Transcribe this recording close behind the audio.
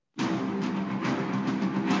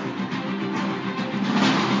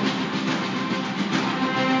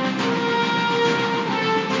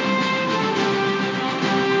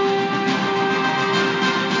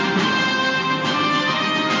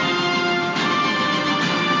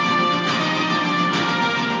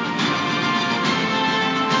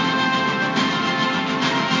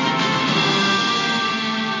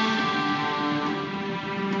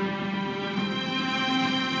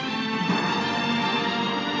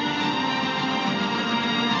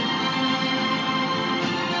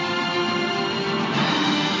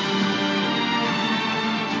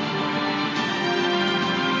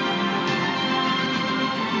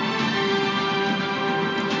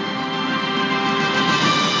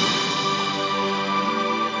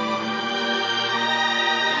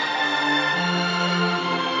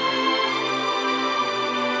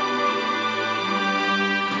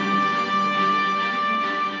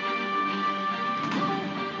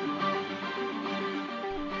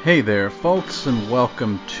Hey there, folks, and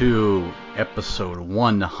welcome to episode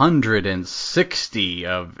 160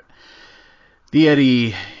 of the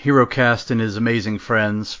Eddie HeroCast and his amazing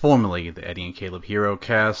friends, formerly the Eddie and Caleb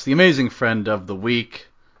HeroCast. The amazing friend of the week,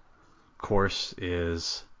 of course,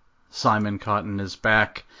 is Simon Cotton is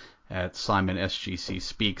back at Simon SGC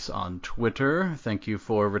Speaks on Twitter. Thank you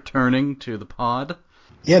for returning to the pod.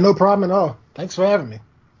 Yeah, no problem at all. Thanks for having me.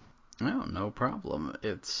 Oh, no problem.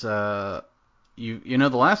 It's, You know,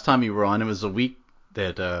 the last time you were on, it was a week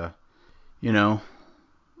that,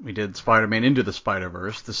 we did Spider-Man Into the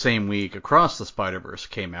Spider-Verse. The same week Across the Spider-Verse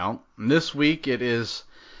came out. And this week it is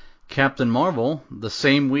Captain Marvel, the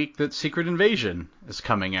same week that Secret Invasion is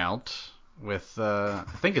coming out with, I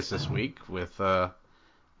think it's this week, with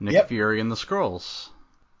Nick Fury and the Skrulls.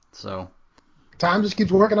 So time just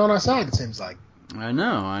keeps working on our side, it seems like. I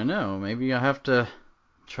know. Maybe I have to,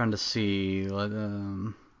 trying to see,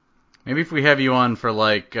 maybe if we have you on for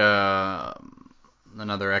like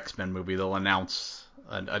another X-Men movie, they'll announce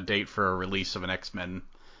a date for a release of an X-Men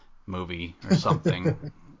movie or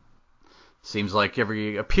something. Seems like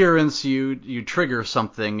every appearance you trigger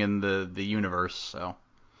something in the universe, so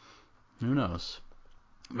who knows.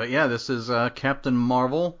 But yeah, this is Captain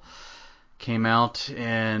Marvel. Came out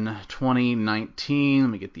in 2019. Let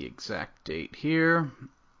me get the exact date here.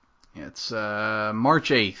 It's March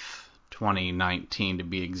 8th. 2019 to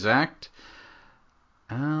be exact.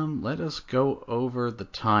 Let us go over the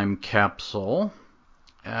time capsule.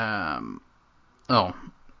 So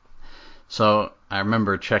I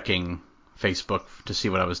remember checking Facebook to see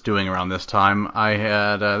what I was doing around this time. I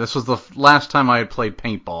had this was the last time I had played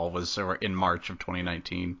paintball, was in March of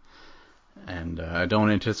 2019, and I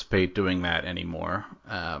don't anticipate doing that anymore.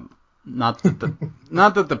 Not that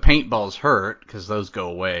the paintballs hurt, because those go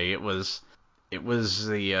away. It was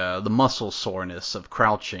the muscle soreness of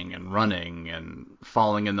crouching and running and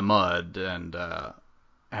falling in the mud and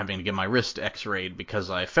having to get my wrist x-rayed because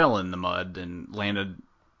I fell in the mud and landed.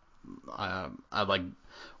 I like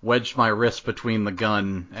wedged my wrist between the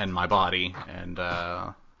gun and my body and.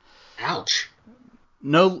 Ouch.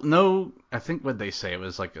 No. I think what they say, it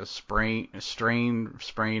was like a sprain,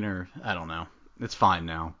 or I don't know. It's fine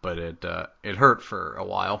now, but it hurt for a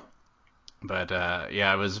while. But,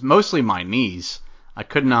 it was mostly my knees. I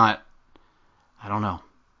could not, I don't know.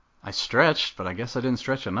 I stretched, but I guess I didn't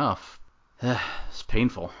stretch enough. It's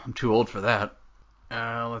painful. I'm too old for that.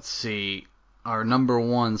 Let's see. Our number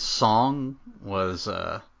one song was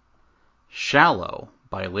Shallow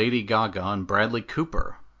by Lady Gaga and Bradley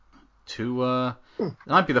Cooper. It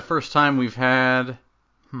might be the first time we've had,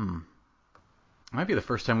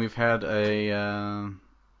 a,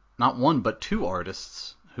 not one, but two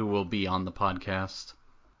artists who will be on the podcast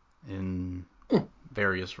in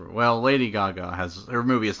various... Well, Lady Gaga her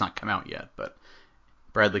movie has not come out yet, but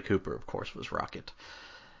Bradley Cooper, of course, was Rocket.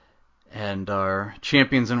 And our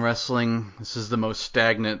champions in wrestling, this is the most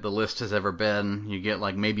stagnant the list has ever been. You get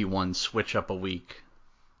like maybe one switch up a week.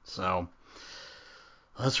 So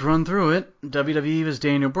let's run through it. WWE was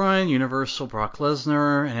Daniel Bryan, Universal Brock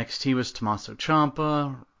Lesnar, NXT was Tommaso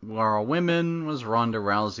Ciampa, Raw Women was Ronda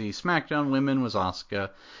Rousey, SmackDown Women was Asuka,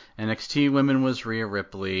 NXT Women was Rhea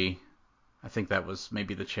Ripley. I think that was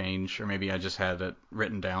maybe the change, or maybe I just had it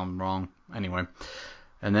written down wrong. Anyway,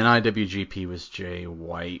 and then IWGP was Jay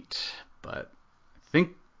White. But I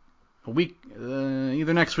think a week,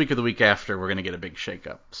 either next week or the week after, we're gonna get a big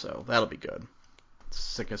shakeup, so that'll be good.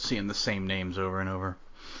 Sick of seeing the same names over and over.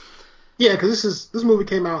 Yeah, because this movie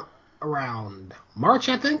came out around March,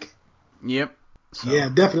 I think. Yep. So, yeah,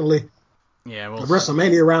 definitely. Yeah, well,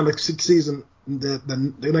 WrestleMania around the season, the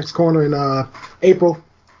next corner in April.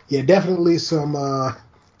 Yeah, definitely some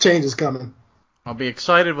changes coming. I'll be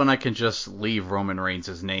excited when I can just leave Roman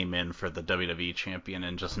Reigns' name in for the WWE champion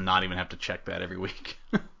and just not even have to check that every week.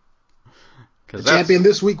 The champion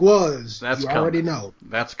this week was. You already know.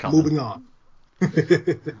 That's coming. Moving on.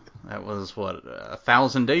 That was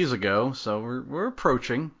 1,000 days ago, so we're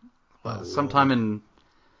approaching. Sometime in,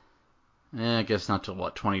 I guess not till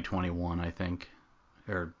 2021, I think,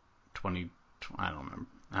 or 20. I don't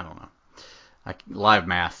know. Live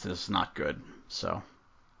math is not good, so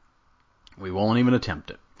we won't even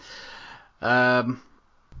attempt it.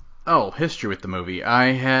 History with the movie.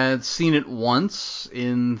 I had seen it once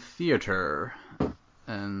in theater,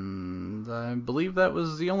 and I believe that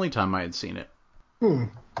was the only time I had seen it.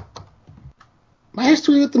 My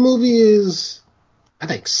history with the movie is, I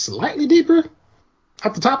think, slightly deeper.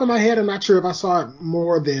 At the top of my head, I'm not sure if I saw it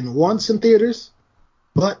more than once in theaters,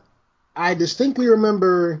 but I distinctly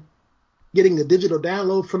remember getting a digital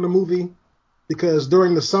download from the movie because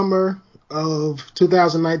during the summer of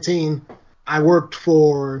 2019, I worked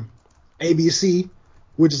for ABC,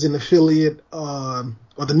 which is an affiliate or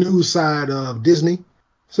the news side of Disney.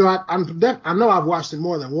 So I know I've watched it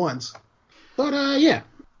more than once. But yeah.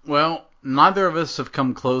 Well, neither of us have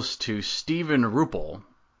come close to Stephen Ruppel,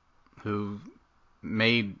 who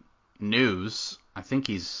made news. I think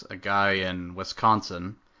he's a guy in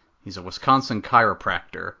Wisconsin. He's a Wisconsin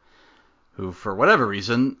chiropractor who, for whatever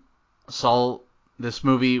reason, saw this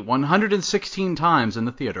movie 116 times in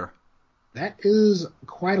the theater. That is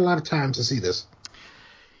quite a lot of time to see this.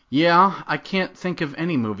 Yeah, I can't think of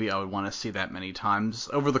any movie I would want to see that many times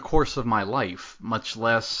over the course of my life, much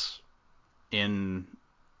less in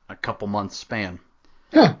a couple months span.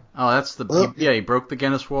 Huh. Oh, he broke the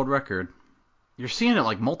Guinness World Record. You're seeing it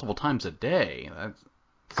like multiple times a day.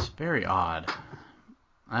 That's very odd.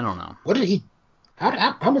 I don't know. What did he?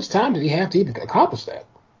 How much time did he have to even accomplish that?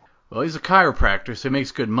 Well, he's a chiropractor, so he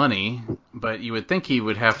makes good money, but you would think he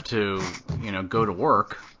would have to, go to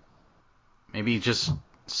work. Maybe just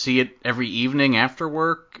see it every evening after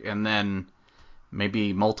work, and then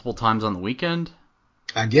maybe multiple times on the weekend.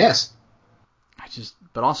 I guess.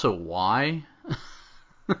 But also why?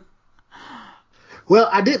 Well,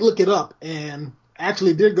 I did look it up, and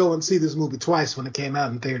actually did go and see this movie twice when it came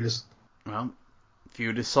out in theaters. Well, if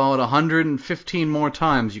you'd have saw it 115 more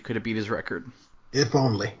times, you could have beat his record. If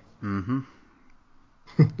only. Mm-hmm.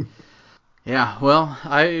 Yeah, well,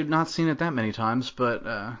 I've not seen it that many times, but,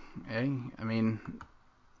 hey, I mean,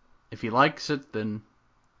 if he likes it, then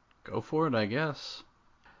go for it, I guess.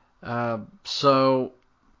 So,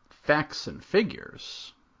 facts and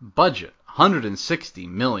figures. Budget, $160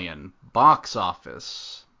 million. Box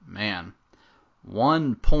office, man,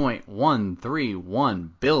 $1.131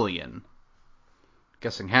 billion.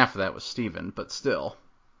 Guessing half of that was Steven, but still.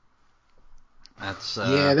 That's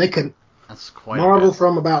they could. That's quite Marvel a bit.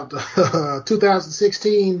 from about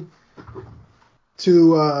 2016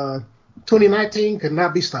 to 2019 could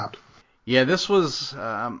not be stopped. Yeah, this was,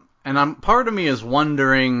 part of me is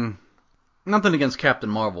wondering, nothing against Captain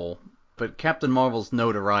Marvel, but Captain Marvel's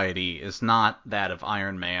notoriety is not that of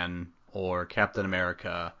Iron Man or Captain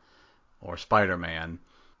America or Spider-Man.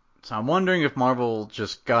 So I'm wondering if Marvel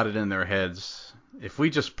just got it in their heads, if we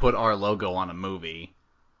just put our logo on a movie,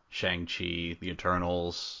 Shang-Chi, The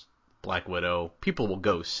Eternals, Black Widow, people will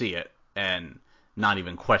go see it and not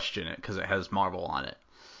even question it because it has Marvel on it.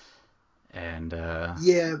 And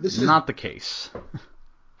this is not the case.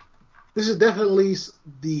 This is definitely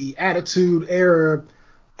the Attitude Era,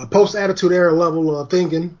 a post-Attitude Era level of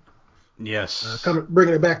thinking. Yes.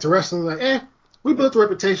 Bringing it back to wrestling, like, we built a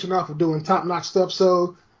reputation off of doing top-notch stuff,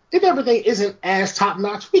 so if everything isn't as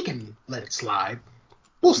top-notch, we can let it slide.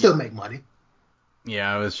 We'll still make money.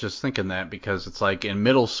 Yeah, I was just thinking that because it's like in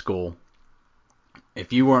middle school,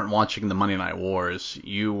 if you weren't watching the Monday Night Wars,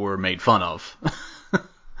 you were made fun of.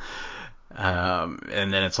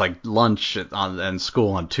 And then it's like lunch and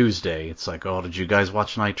school on Tuesday. It's like, oh, did you guys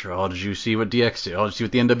watch Nitro? Oh, did you see what DX did? Oh, did you see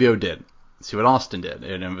what the NWO did? See what Austin did?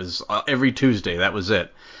 And it was every Tuesday, that was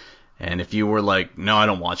it. And if you were like, no, I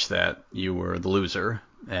don't watch that, you were the loser.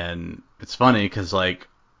 And it's funny because like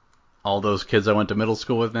all those kids I went to middle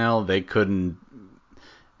school with now, they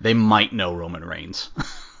might know Roman Reigns.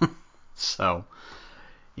 So,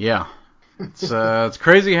 yeah. It's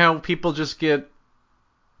crazy how people just get,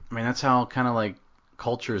 I mean, that's how kind of like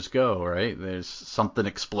cultures go, right? There's something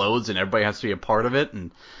explodes and everybody has to be a part of it, and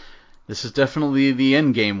this is definitely the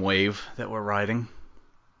end game wave that we're riding.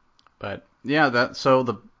 But yeah, so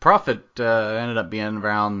the profit ended up being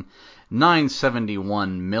around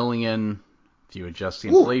 $971 million. If you adjust the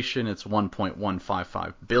inflation, it's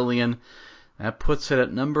 $1.155 billion. That puts it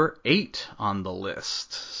at number 8 on the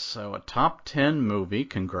list. So a top 10 movie,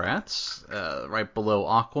 congrats. Right below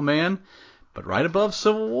Aquaman, but right above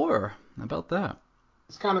Civil War. How about that?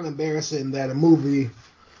 It's kind of embarrassing that a movie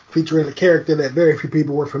featuring a character that very few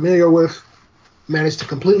people were familiar with managed to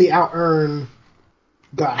completely out-earn,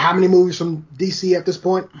 God, how many movies from DC at this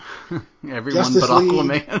point? Everyone Justice but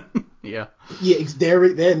League. Aquaman. Yeah. Yeah,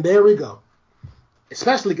 there we go.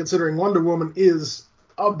 Especially considering Wonder Woman is,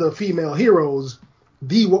 of the female heroes,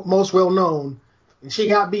 the most well-known, and she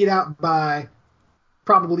got beat out by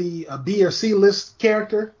probably a B or C list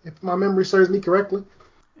character, if my memory serves me correctly.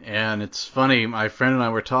 And it's funny, my friend and I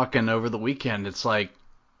were talking over the weekend. It's like,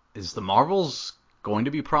 is the Marvels going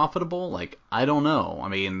to be profitable? Like, I don't know. I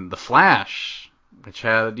mean, The Flash, which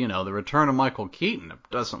had, the return of Michael Keaton, it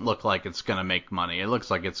doesn't look like it's going to make money. It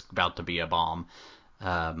looks like it's about to be a bomb.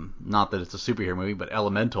 Not that it's a superhero movie, but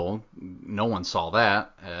Elemental, no one saw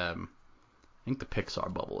that. I think the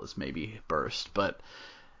Pixar bubble has maybe burst,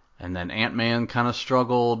 and then Ant-Man kind of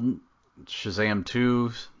struggled. Shazam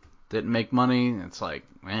 2 didn't make money. It's like,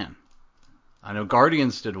 man, I know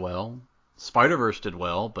Guardians did well, Spider-Verse did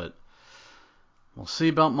well, but we'll see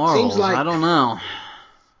about Marvels. I don't know.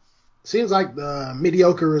 Seems like the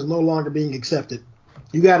mediocre is no longer being accepted.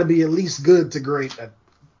 You got to be at least good to great at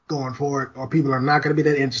going for it, or people are not going to be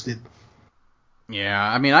that interested. Yeah,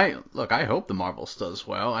 I mean, I hope the Marvels does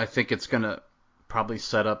well. I think it's going to probably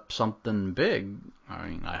set up something big. I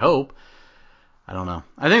mean, I hope. I don't know.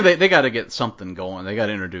 I think they got to get something going. They got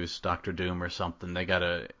to introduce Doctor Doom or something. They got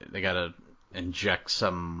to inject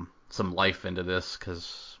some life into this,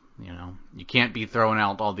 because you can't be throwing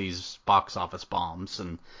out all these box office bombs,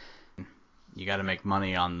 and you got to make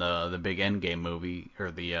money on the big Endgame movie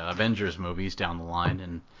or the Avengers movies down the line,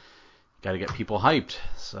 and got to get people hyped.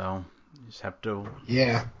 So you just have to.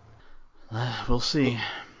 Yeah. We'll see.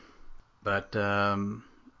 But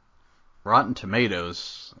Rotten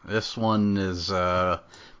Tomatoes. This one is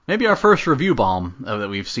maybe our first review bomb that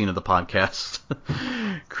we've seen of the podcast.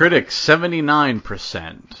 Critics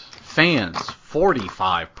 79%, fans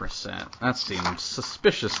 45%. That seems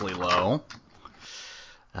suspiciously low.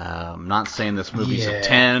 I'm not saying this movie's a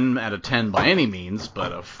 10 out of 10 by any means,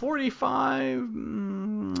 but a 45.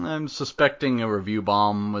 I'm suspecting a review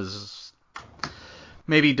bomb was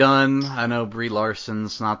maybe done. I know Brie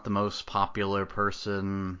Larson's not the most popular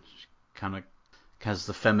person. She kind of has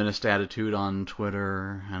the feminist attitude on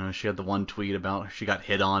Twitter. I know she had the one tweet about she got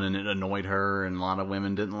hit on and it annoyed her, and a lot of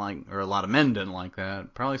women didn't like, or a lot of men didn't like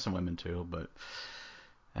that. Probably some women too, but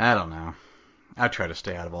I don't know. I try to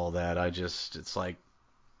stay out of all that. It's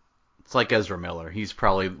like Ezra Miller. He's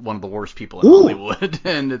probably one of the worst people in Hollywood,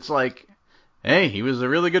 and it's like, hey, he was a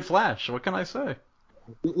really good Flash. What can I say?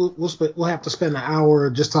 We'll have to spend an hour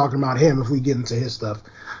just talking about him if we get into his stuff.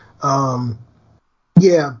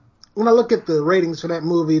 Yeah, when I look at the ratings for that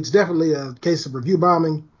movie, it's definitely a case of review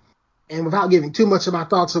bombing. And without giving too much of my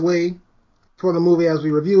thoughts away for the movie as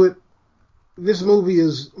we review it, this movie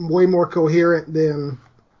is way more coherent than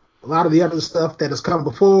a lot of the other stuff that has come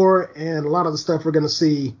before, and a lot of the stuff we're going to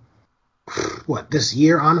see, this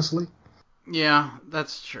year, honestly? Yeah,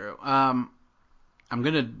 that's true. I'm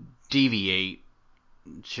going to deviate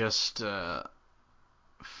just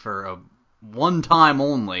for a one time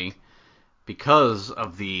only because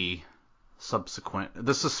of the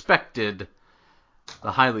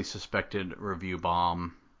highly suspected review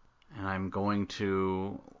bomb, and I'm going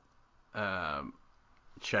to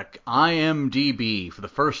check IMDb for the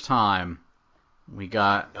first time. We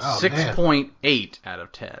got 6.8 out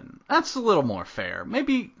of 10. That's a little more fair.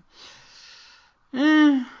 Maybe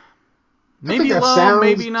low,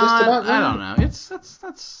 maybe not. I don't know.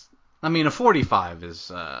 That's. I mean, a 45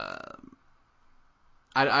 is. I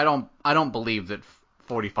don't believe that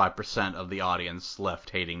 45% of the audience left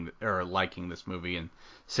hating or liking this movie and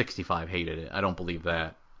 65 hated it. I don't believe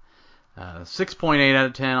that. 6.8 out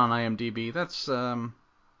of 10 on IMDb. That's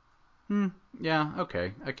yeah,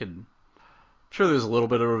 okay. I could. Sure, there's a little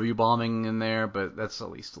bit of review bombing in there, but that's at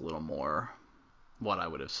least a little more what I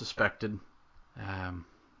would have suspected.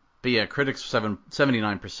 But yeah, critics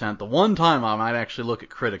 79%. The one time I might actually look at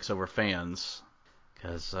critics over fans,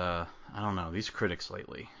 because I don't know, these critics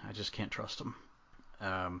lately, I just can't trust them.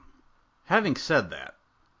 Having said that,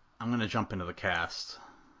 I'm going to jump into the cast,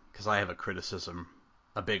 because I have a criticism,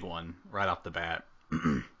 a big one, right off the bat.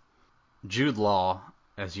 Jude Law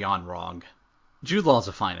as Jan Rog. Jude Law's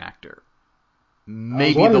a fine actor. I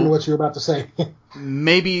was wondering what you were about to say.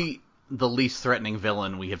 Maybe the least threatening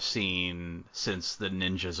villain we have seen since the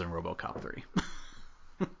ninjas in RoboCop 3.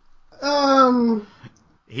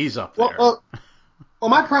 He's up there. Well,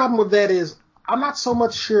 my problem with that is I'm not so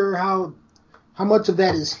much sure how much of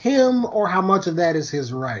that is him or how much of that is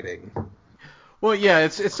his writing. Well, yeah,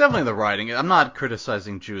 it's definitely the writing. I'm not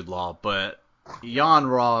criticizing Jude Law, but Jan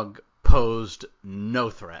Rog posed no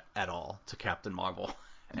threat at all to Captain Marvel,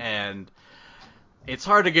 and it's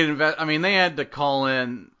hard to get I mean, they had to call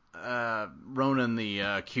in Ronan the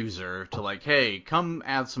Accuser to hey, come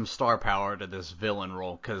add some star power to this villain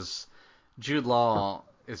role, because Jude Law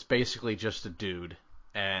is basically just a dude,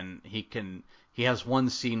 and he has one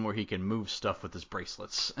scene where he can move stuff with his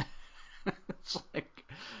bracelets. It's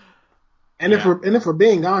if we're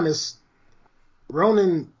being honest,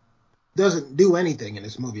 Ronan doesn't do anything in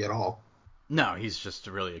this movie at all. No, he's just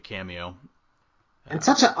really a cameo. And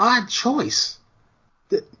such an odd choice.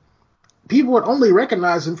 People would only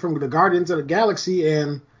recognize him from the Guardians of the Galaxy,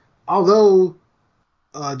 and although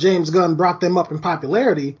James Gunn brought them up in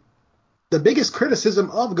popularity, the biggest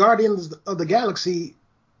criticism of Guardians of the Galaxy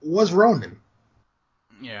was Ronan.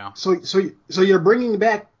 Yeah. So you're bringing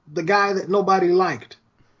back the guy that nobody liked.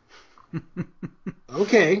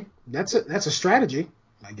 Okay, that's a strategy.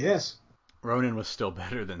 I guess. Ronan was still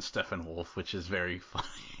better than Steppenwolf, which is very funny.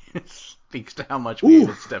 It speaks to how much we Ooh.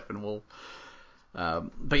 hated Steppenwolf.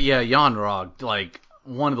 But yeah, Jan Rog, like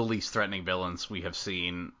one of the least threatening villains we have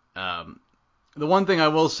seen. The one thing I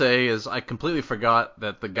will say is I completely forgot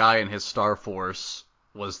that the guy in his Star Force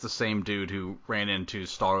was the same dude who ran into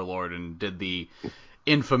Star-Lord and did the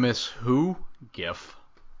infamous "Who" gif.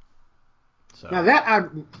 So. Now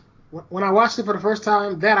when I watched it for the first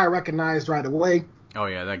time, that I recognized right away. Oh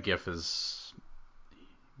yeah, that gif is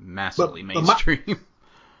massively mainstream.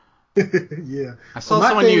 Yeah. I saw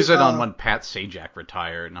someone use it on when Pat Sajak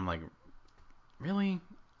retired, and I'm like, really?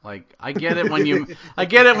 Like, I get it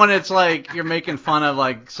when it's like you're making fun of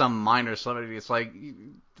like some minor celebrity. It's like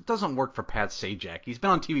it doesn't work for Pat Sajak. He's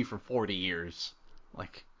been on TV for 40 years.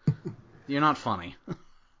 Like, you're not funny.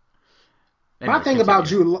 Anyway, my thing about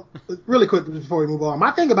Jude Law, really quick before we move on,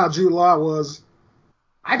 my thing about Jude Law was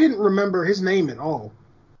I didn't remember his name at all.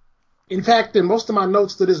 In fact, in most of my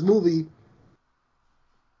notes to this movie,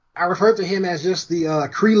 I referred to him as just the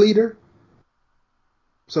Kree leader.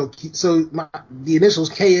 So the initials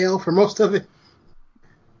KL for most of it.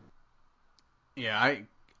 Yeah,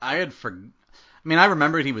 I had I mean, I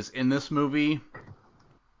remembered he was in this movie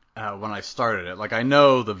when I started it. Like, I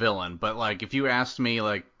know the villain, but like if you asked me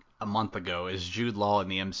like a month ago, is Jude Law in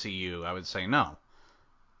the MCU, I would say no.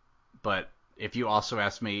 But if you also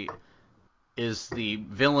asked me, is the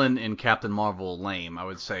villain in Captain Marvel lame, I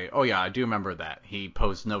would say, oh yeah, I do remember that. He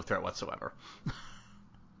posed no threat whatsoever.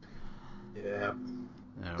 Yeah.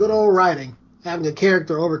 Good old writing. Having a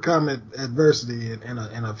character overcome adversity and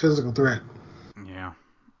a physical threat. Yeah.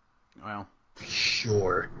 Well.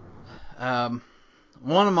 Sure.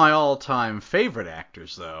 One of my all-time favorite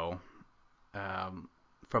actors, though,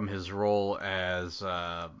 from his role as,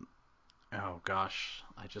 oh gosh,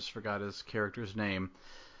 I just forgot his character's name.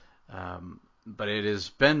 But it is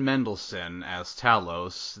Ben Mendelsohn as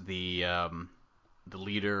Talos, the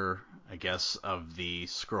leader, I guess, of the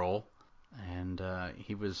Skrull. And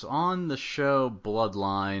he was on the show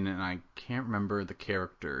Bloodline, and I can't remember the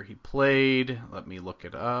character he played. Let me look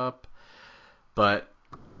it up. But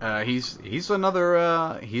he's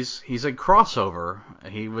another he's a crossover.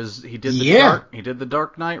 He did the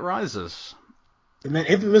Dark Knight Rises. And that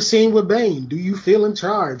infamous scene with Bane. Do you feel in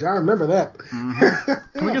charge? I remember that.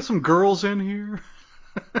 Mm-hmm. Can we get some girls in here?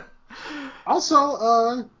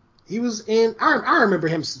 Also, he was in. I remember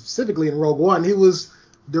him specifically in Rogue One. He was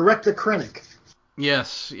Director Krennic.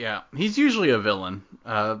 Yes, yeah. He's usually a villain.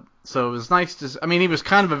 So it was nice to. I mean, he was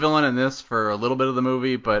kind of a villain in this for a little bit of the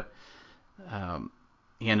movie, but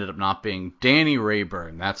he ended up not being. Danny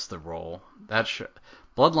Rayburn, that's the role.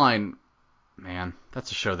 Bloodline, man,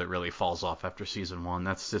 that's a show that really falls off after season 1.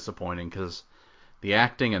 That's disappointing because the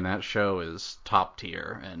acting in that show is top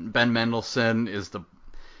tier, and Ben Mendelsohn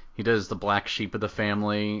he does the black sheep of the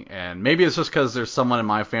family, and maybe it's just because there's someone in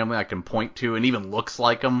my family I can point to and even looks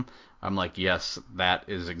like him. I'm like, yes, that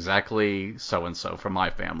is exactly so-and-so from my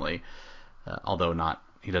family. Although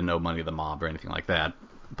he doesn't know Money of the Mob or anything like that.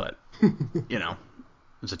 But, you know,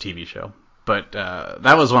 it's a TV show. But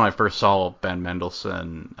that was when I first saw Ben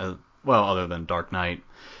Mendelsohn, other than Dark Knight.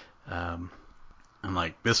 I'm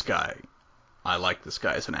like, I like this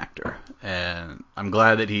guy as an actor. And I'm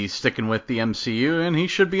glad that he's sticking with the MCU, and he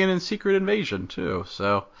should be in Secret Invasion, too.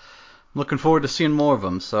 So I'm looking forward to seeing more of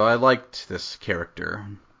him. So I liked this character.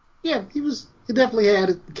 Yeah, he definitely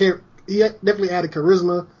had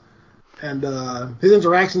charisma, and his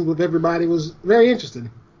interactions with everybody was very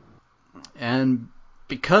interesting. And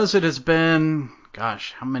because it has been,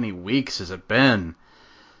 gosh, how many weeks has it been?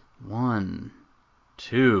 1,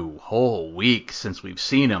 2 whole weeks since we've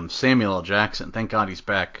seen him. Samuel L. Jackson, thank God he's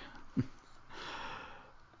back.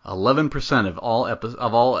 11%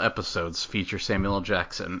 of all episodes feature Samuel L.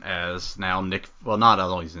 Jackson as now Nick. Well, not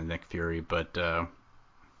always in Nick Fury, but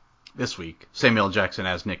this week Samuel L. Jackson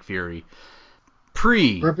as Nick Fury.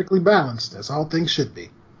 Perfectly balanced, as all things should be.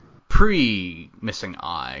 Missing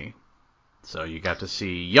eye. So you got to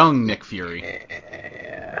see young Nick Fury.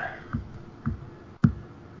 Yeah.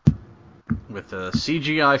 With a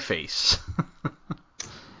CGI face.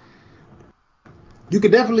 You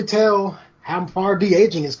could definitely tell how far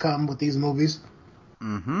de-aging has come with these movies.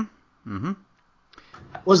 Mm-hmm. Mm-hmm.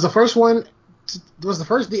 Was the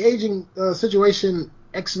first de-aging situation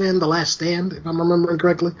X-Men: The Last Stand, if I'm remembering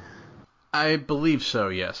correctly? I believe so,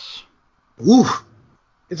 yes. Ooh.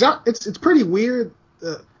 It's pretty weird.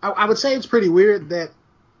 I would say it's pretty weird that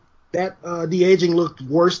de-aging looked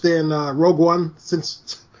worse than Rogue One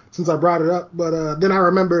since I brought it up. But then I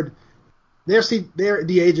remembered their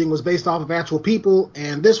de-aging was based off of actual people,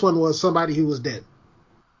 and this one was somebody who was dead.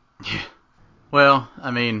 Yeah. Well,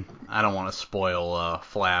 I mean, I don't want to spoil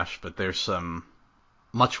Flash, but there's some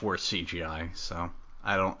much worse CGI. So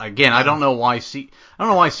I don't know why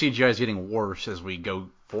CGI is getting worse as we go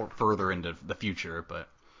further into the future, but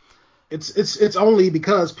it's only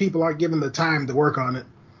because people aren't given the time to work on it.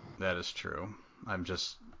 that is true. I'm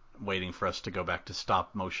just waiting for us to go back to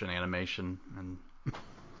stop motion animation, and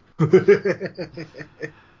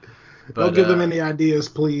Don't give them any ideas,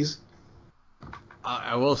 please.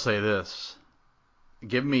 I will say this.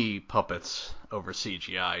 Give me puppets over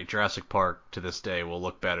CGI. Jurassic Park, to this day, will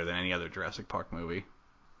look better than any other Jurassic Park movie.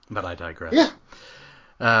 But I digress. Yeah.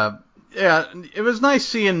 Yeah, it was nice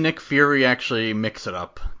seeing Nick Fury actually mix it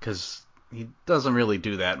up, because he doesn't really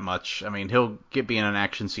do that much. I mean, he'll be in an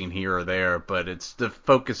action scene here or there, but the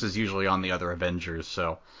focus is usually on the other Avengers,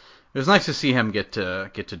 so it was nice to see him get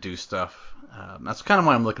to do stuff. That's kind of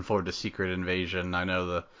why I'm looking forward to Secret Invasion. I know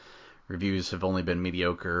the reviews have only been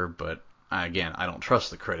mediocre, but again, I don't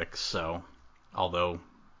trust the critics, so although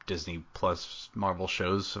Disney Plus Marvel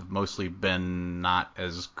shows have mostly been not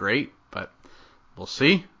as great, but we'll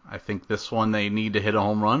see. I think this one they need to hit a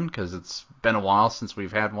home run because it's been a while since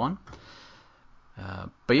we've had one.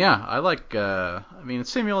 But yeah, I like. I mean, it's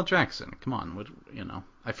Samuel L. Jackson. Come on,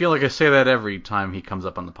 I feel like I say that every time he comes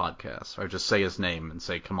up on the podcast, or just say his name and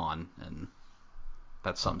say "come on," and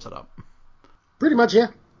that sums it up. Pretty much, yeah.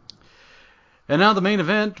 And now the main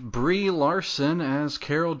event: Brie Larson as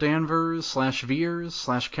Carol Danvers / Veers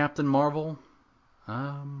 / Captain Marvel.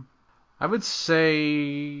 I would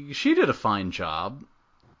say she did a fine job.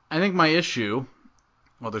 I think my issue,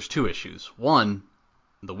 well, there's two issues. One,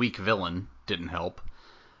 the weak villain didn't help.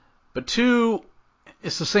 But two,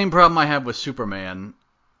 it's the same problem I have with Superman.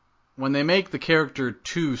 When they make the character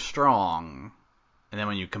too strong, and then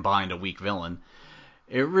when you combine a weak villain,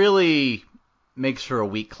 it really makes for a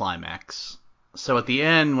weak climax. So at the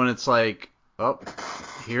end, when it's like, oh,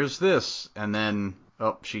 here's this, and then,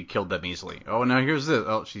 oh, she killed them easily. Oh, now here's this.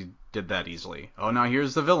 Oh, she did that easily. Oh, now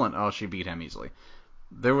here's the villain. Oh, she beat him easily.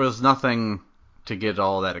 There was nothing to get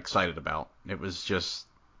all that excited about. It was just,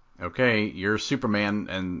 okay, you're Superman,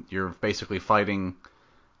 and you're basically fighting,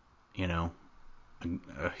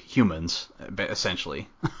 humans, essentially.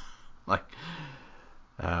 Like,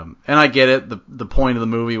 and I get it. The point of the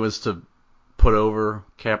movie was to put over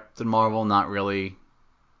Captain Marvel, not really,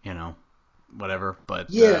 whatever. But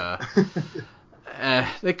yeah,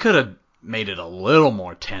 they could have made it a little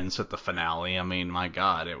more tense at the finale. I mean, my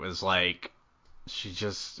God, it was like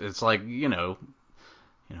it's like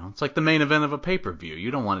it's like the main event of a pay-per-view. You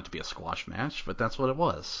don't want it to be a squash match, but that's what it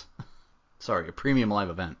was. Sorry, a premium live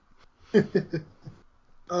event.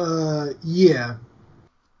 Yeah.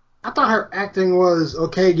 I thought her acting was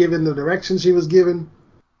okay given the direction she was given.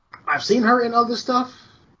 I've seen her in other stuff,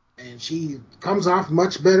 and she comes off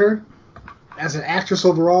much better as an actress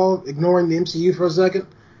overall, ignoring the MCU for a second.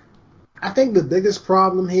 I think the biggest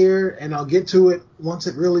problem here, and I'll get to it once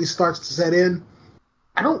it really starts to set in,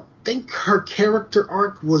 I don't think her character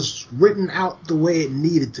arc was written out the way it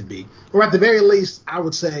needed to be. Or at the very least, I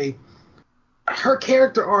would say her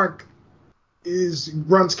character arc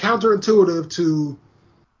runs counterintuitive to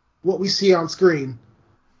what we see on screen.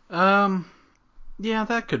 Yeah,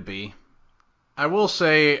 that could be. I will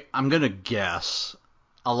say, I'm gonna guess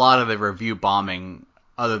a lot of the review bombing,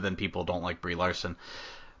 other than people don't like Brie Larson,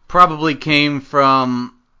 probably came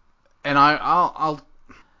from, and I'm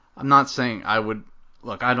not saying I would.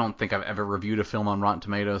 Look, I don't think I've ever reviewed a film on Rotten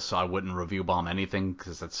Tomatoes, so I wouldn't review bomb anything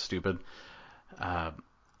because that's stupid.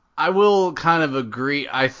 I will kind of agree.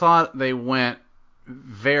 I thought they went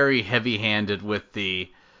very heavy-handed with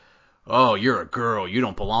oh, you're a girl, you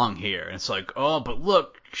don't belong here. And it's like, oh, but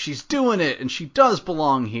look, she's doing it, and she does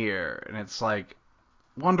belong here. And it's like,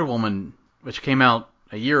 Wonder Woman, which came out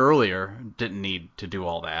a year earlier, didn't need to do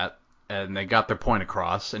all that, and they got their point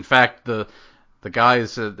across. In fact, the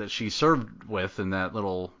guys that she served with in that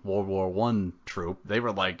little World War I troop, they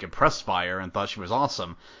were like impressed by her and thought she was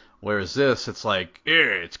awesome. Whereas this, it's like,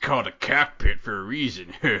 it's called a cockpit for a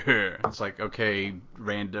reason. It's like, okay,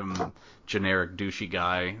 random, generic, douchey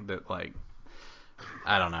guy that, like,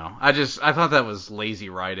 I don't know. I thought that was lazy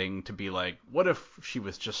writing to be like, what if she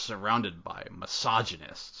was just surrounded by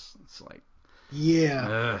misogynists? It's like,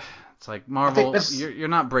 yeah. It's like, Marvel, you're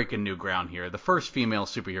not breaking new ground here. The first female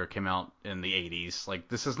superhero came out in the 80s. Like,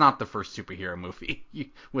 this is not the first superhero movie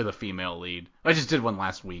with a female lead. I just did one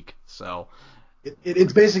last week, so...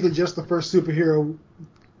 It's basically just the first female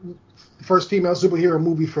superhero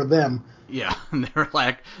movie for them. Yeah, and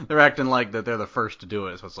they're acting like that they're the first to do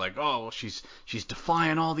it. So it's like, oh, she's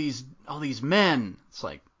defying all these men. It's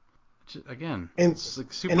like, again, it's like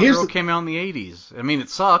Supergirl came out in the 80s. I mean, it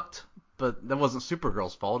sucked, but that wasn't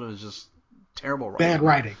Supergirl's fault. It was just terrible writing. Bad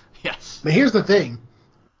writing. Yes. But here's the thing.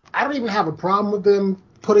 I don't even have a problem with them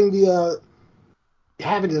putting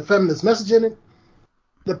having the feminist message in it.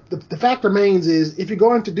 The fact remains is, if you're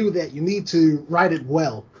going to do that, you need to write it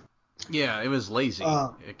well. Yeah, it was lazy.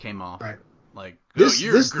 It came off. Right. Like,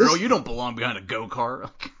 you're a girl, you don't belong behind a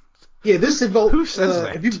go-kart. Yeah, this evoked... Who says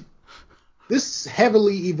that? This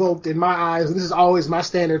heavily evoked, in my eyes, and this is always my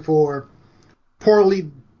standard for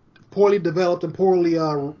poorly developed and poorly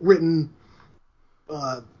written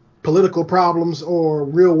political problems or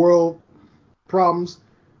real-world problems.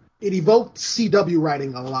 It evoked CW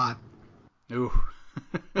writing a lot. Ooh.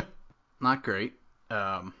 Not great.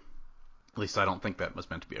 At least I don't think that was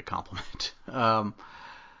meant to be a compliment.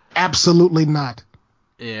 Absolutely not.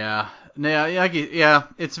 Yeah. Yeah.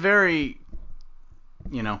 It's very,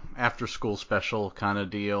 after school special kind of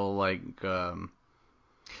deal. Like,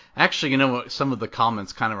 actually, what some of the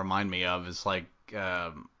comments kind of remind me of is like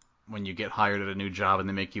when you get hired at a new job and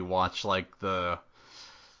they make you watch like the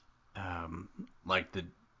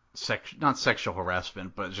not sexual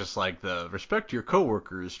harassment, but just like the respect your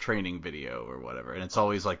coworkers training video or whatever. And it's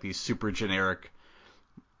always like these super generic,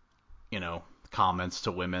 comments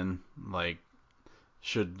to women. Like,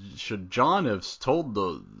 should John have told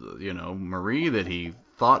the Marie that he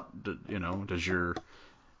thought, does your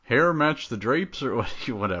hair match the drapes or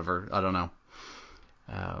whatever? I don't know.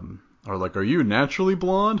 Or like, are you naturally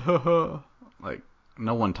blonde? Like,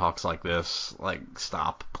 no one talks like this. Like,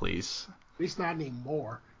 stop, please. At least not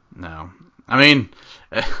anymore. No. I mean,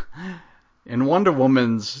 in Wonder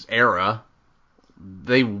Woman's era,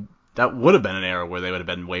 that would have been an era where they would have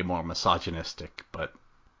been way more misogynistic, but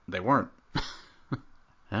they weren't.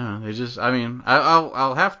 I don't know, they just, I mean,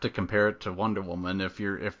 I'll have to compare it to Wonder Woman.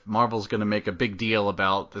 If Marvel's going to make a big deal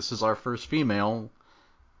about this is our first female,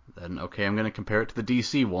 then okay, I'm going to compare it to the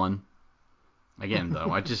DC one. Again, though,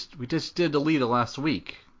 we just did Alita last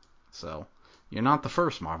week, so you're not the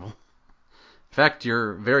first, Marvel. In fact,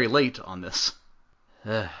 you're very late on this.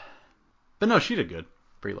 But no, she did good,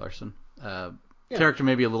 Brie Larson. Character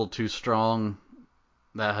maybe a little too strong.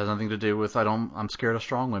 That has nothing to do with I'm scared of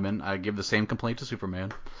strong women. I give the same complaint to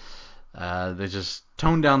Superman. They just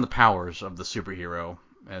tone down the powers of the superhero,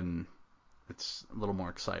 and it's a little more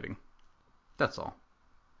exciting. That's all.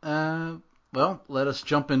 Well, let us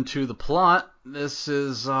jump into the plot. This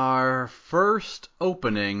is our first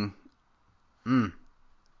opening.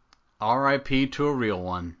 R.I.P. to a real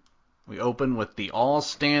one. We open with the all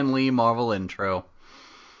Stan Lee Marvel intro.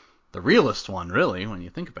 The realest one, really, when you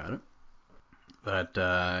think about it. But,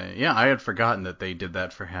 I had forgotten that they did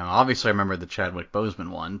that for him. Obviously, I remember the Chadwick Boseman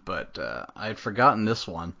one, but I had forgotten this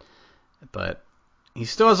one. But he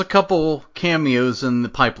still has a couple cameos in the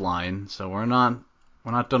pipeline, so we're not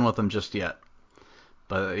done with him just yet.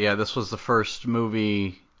 But, yeah, this was the first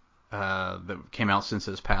movie that came out since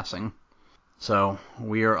his passing. So,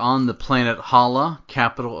 we are on the planet Hala,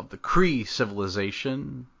 capital of the Kree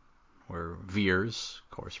civilization, where Veers,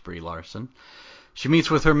 of course, Brie Larson, she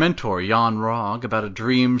meets with her mentor, Jan Rog, about a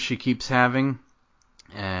dream she keeps having,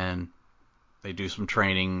 and they do some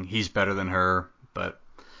training. He's better than her, but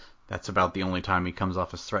that's about the only time he comes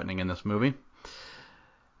off as threatening in this movie.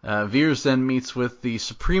 Veers then meets with the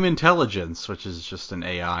Supreme Intelligence, which is just an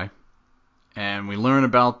AI, and we learn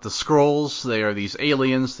about the Skrulls. They are these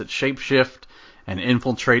aliens that shapeshift and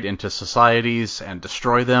infiltrate into societies and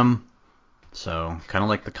destroy them. So, kind of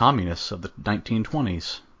like the communists of the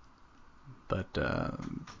 1920s. But,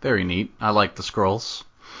 very neat. I like the Skrulls.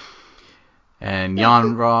 And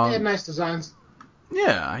Jan Rog... They had nice designs.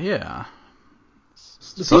 Yeah.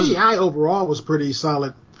 The CGI overall was pretty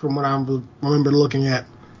solid from what I remember looking at.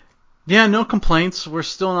 Yeah, no complaints. We're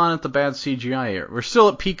still not at the bad CGI era. We're still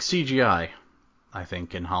at peak CGI, I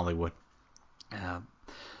think, in Hollywood.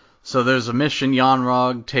 So there's a mission. Jan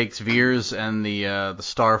Rog takes Veers and the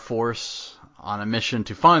Star Force on a mission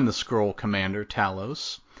to find the Skrull commander,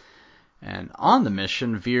 Talos. And on the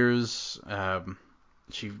mission, Veers, there's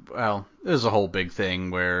a whole big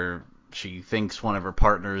thing where she thinks one of her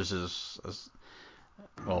partners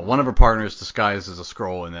one of her partners disguised as a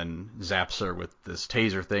Skrull and then zaps her with this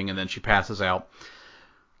taser thing, and then she passes out.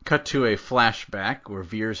 Cut to a flashback where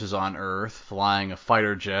Veers is on Earth flying a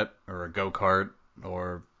fighter jet or a go-kart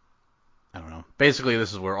or, I don't know. Basically,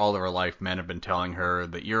 this is where all of her life men have been telling her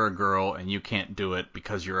that you're a girl and you can't do it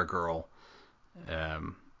because you're a girl. I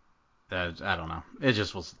don't know. It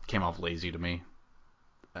just came off lazy to me.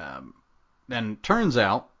 Then turns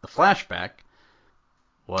out the flashback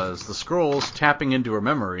was the Skrulls tapping into her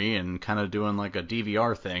memory and kind of doing like a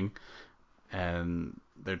DVR thing. And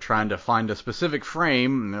they're trying to find a specific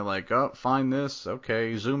frame, and they're like, oh, find this,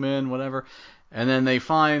 okay, zoom in, whatever. And then they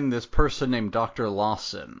find this person named Dr.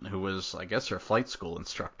 Lawson, who was, I guess, her flight school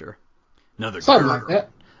instructor. Something like that.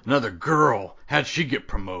 Another girl. How'd she get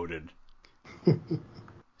promoted?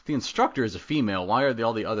 If the instructor is a female, why are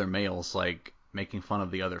all the other males, like, making fun of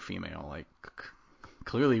the other female? Like,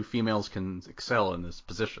 clearly females can excel in this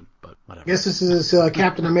position, but whatever. Guess this is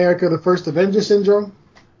Captain America, the first Avenger syndrome?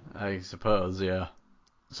 I suppose, yeah.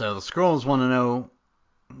 So the Skrulls want to know,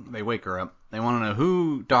 they wake her up, they want to know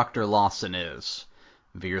who Dr. Lawson is.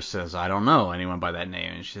 Veer says, I don't know anyone by that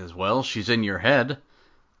name. And she says, well, she's in your head.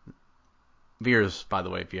 Veers, by the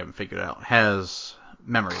way, if you haven't figured it out, has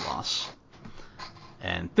memory loss.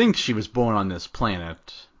 And thinks she was born on this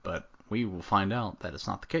planet, but we will find out that it's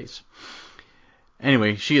not the case.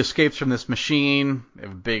 Anyway, she escapes from this machine, a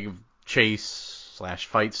big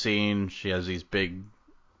chase/fight scene. She has these big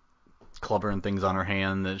clubber and things on her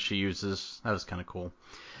hand that she uses. That was kind of cool.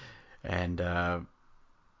 And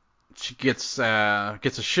she gets a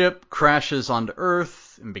ship, crashes onto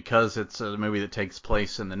Earth, and because it's a movie that takes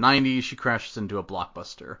place in the 90s, she crashes into a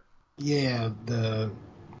blockbuster. Yeah, the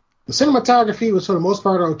cinematography was for the most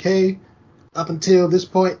part okay up until this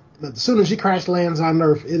point. But as soon as she crash lands on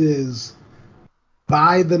Earth, it is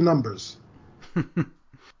by the numbers.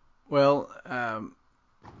 Well,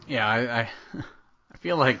 yeah, I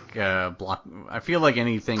feel like I feel like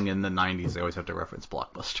anything in the 90s, they always have to reference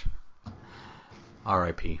Blockbuster.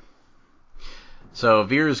 R.I.P. So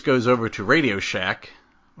Veers goes over to Radio Shack,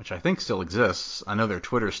 which I think still exists. I know their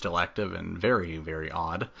Twitter's still active and very, very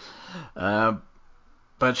odd.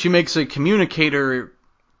 But she makes a communicator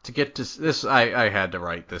to get to this. I had to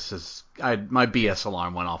write this. My BS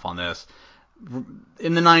alarm went off on this.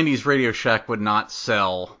 In the 90s, Radio Shack would not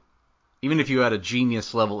sell, even if you had a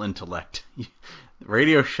genius level intellect.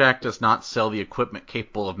 Radio Shack does not sell the equipment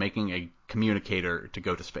capable of making a communicator to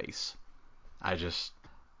go to space. I was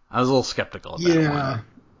a little skeptical of that one. Yeah,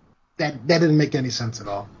 that didn't make any sense at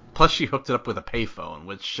all. Plus, she hooked it up with a payphone,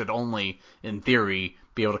 which should only, in theory,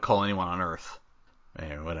 be able to call anyone on Earth.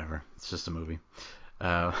 Anyway, whatever. It's just a movie.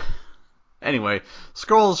 Anyway,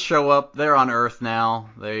 Skrulls show up. They're on Earth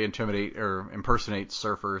now. They impersonate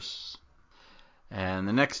surfers. And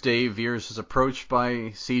the next day, Veers is approached by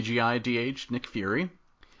CGI DH Nick Fury.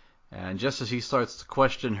 And just as he starts to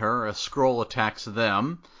question her, a Skrull attacks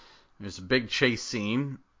them. There's a big chase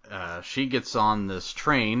scene. She gets on this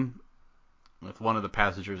train with one of the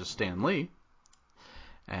passengers, Stan Lee.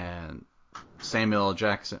 And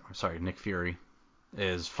Nick Fury,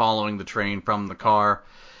 is following the train from the car.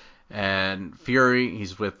 And Fury,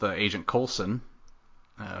 he's with Agent Coulson,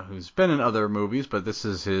 who's been in other movies, but this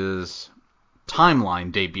is his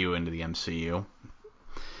timeline debut into the MCU.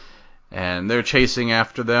 And they're chasing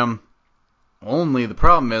after them. Only the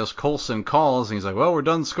problem is Coulson calls and he's like, well, we're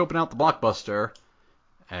done scoping out the blockbuster.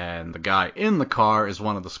 And the guy in the car is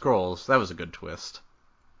one of the Skrulls. That was a good twist.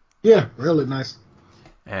 Yeah, really nice.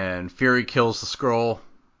 And Fury kills the Skrull.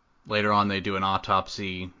 Later on, they do an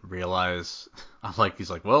autopsy, realize,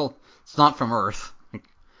 he's like, well, it's not from Earth. Like,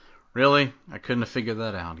 really? I couldn't have figured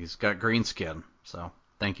that out. He's got green skin, so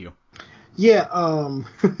thank you. Yeah,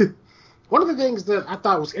 one of the things that I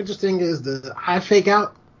thought was interesting is the eye fake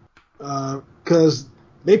out, because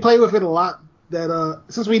they play with it a lot, that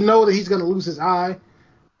since we know that he's going to lose his eye,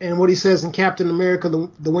 and what he says in Captain America,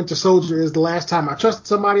 the Winter Soldier, is the last time I trusted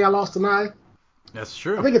somebody, I lost an eye. That's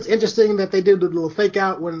true. I think it's interesting that they did the little fake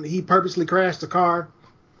out when he purposely crashed the car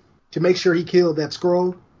to make sure he killed that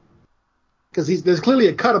Skrull. Because there's clearly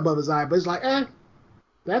a cut above his eye, but it's like,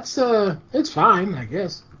 that's it's fine, I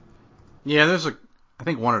guess. Yeah, there's I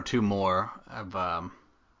think one or two more of what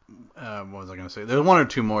was I gonna say? There's one or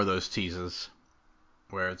two more of those teases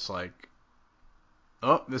where it's like,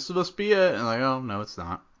 oh, this must be it, and like, oh no, it's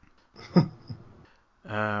not.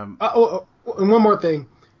 And one more thing.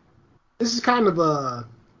 This is kind of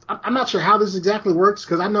I'm not sure how this exactly works,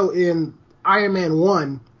 because I know in Iron Man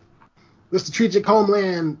 1, the Strategic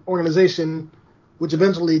Homeland Organization, which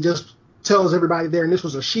eventually just tells everybody their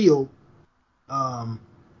initials are SHIELD,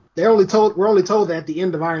 we're only told that at the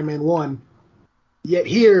end of Iron Man 1, yet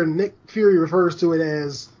here Nick Fury refers to it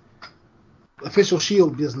as official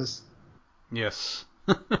SHIELD business. Yes.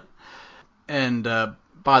 And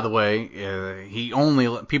by the way,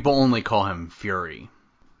 people only call him Fury.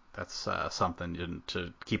 That's something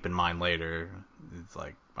to keep in mind later. It's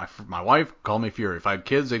like, my wife called me Fury. If I had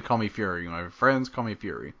kids, they'd call me Fury. My friends call me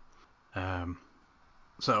Fury.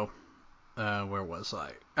 So, where was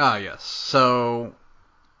I? Ah, yes. So,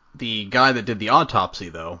 the guy that did the autopsy,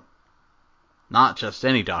 though, not just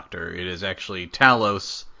any doctor, it is actually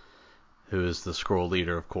Talos, who is the Skrull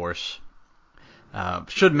leader, of course.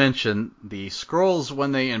 Should mention, the Skrulls,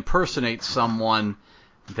 when they impersonate someone,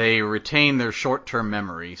 they retain their short-term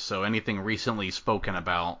memory, so anything recently spoken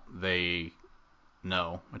about, they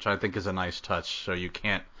know, which I think is a nice touch. So you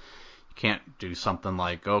can't do something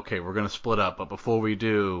like, okay, we're going to split up, but before we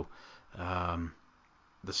do, the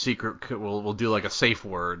secret, we'll do like a safe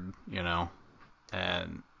word,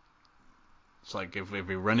 and it's like if we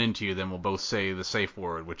run into you, then we'll both say the safe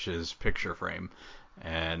word, which is picture frame,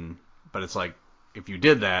 but it's like, if you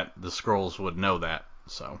did that, the Skrulls would know that,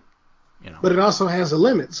 so, But it also has a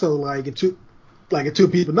limit, so like if two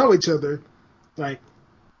people know each other, like,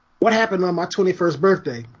 what happened on my 21st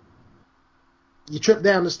birthday? You tripped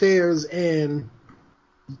down the stairs and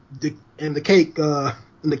the cake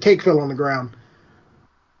fell on the ground.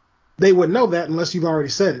 They wouldn't know that unless you've already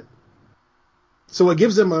said it. So it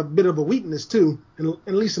gives them a bit of a weakness too,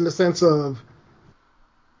 at least in the sense of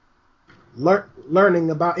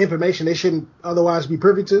learning about information they shouldn't otherwise be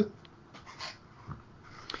privy to.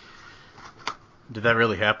 Did that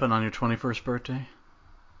really happen on your 21st birthday?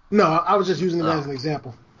 No, I was just using it as an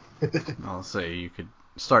example. I'll say you could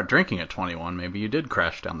start drinking at 21. Maybe you did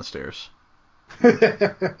crash down the stairs.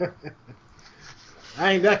 I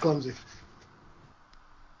ain't that clumsy.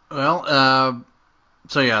 Well,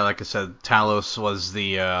 so yeah, like I said, Talos was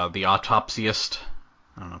the autopsyist.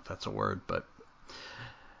 I don't know if that's a word, but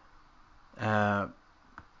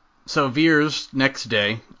so Veers, next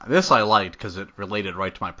day, this I liked because it related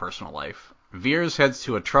right to my personal life. Veers heads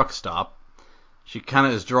to a truck stop. She kind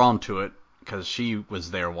of is drawn to it because she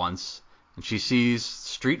was there once, and she sees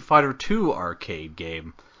Street Fighter II arcade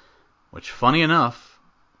game, which, funny enough,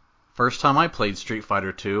 first time I played Street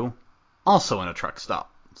Fighter II, also in a truck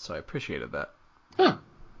stop, so I appreciated that. Huh.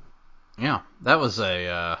 Yeah, that was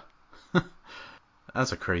that's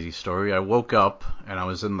a crazy story. I woke up, and I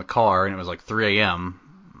was in the car, and it was like 3 a.m.,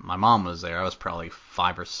 my mom was there. I was probably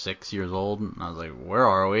 5 or 6 years old, and I was like, where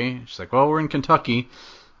are we? She's like, well, we're in Kentucky.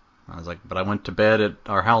 I was like, but I went to bed at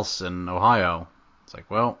our house in Ohio. It's like,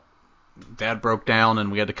 well, Dad broke down,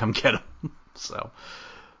 and we had to come get him. So,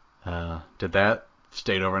 did that.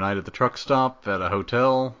 Stayed overnight at the truck stop at a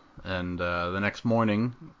hotel, and the next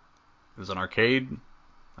morning, it was an arcade.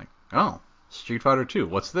 Like, oh, Street Fighter 2,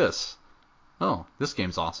 what's this? Oh, this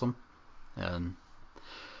game's awesome. And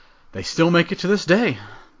they still make it to this day.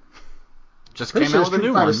 Just came out with a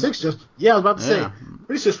new one. I was about to say,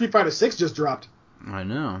 pretty sure Street Fighter 6 just dropped. I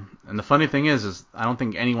know. And the funny thing is I don't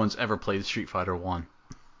think anyone's ever played Street Fighter 1.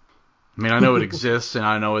 I mean, I know it exists, and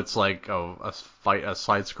I know it's like a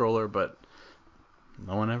side scroller, but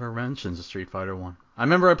no one ever mentions Street Fighter 1. I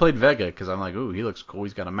remember I played Vega because I'm like, ooh, he looks cool.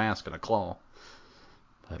 He's got a mask and a claw.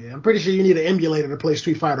 But yeah, I'm pretty sure you need an emulator to play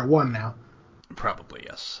Street Fighter 1 now. Probably,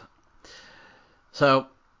 yes. So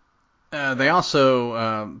they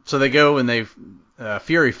also so they go and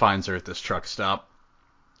Fury finds her at this truck stop,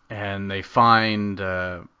 and they find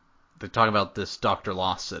they talk about this Dr.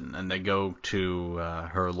 Lawson, and they go to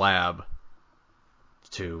her lab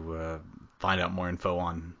to find out more info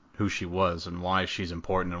on who she was and why she's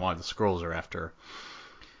important and why the Skrulls are after her.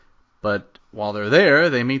 But while they're there,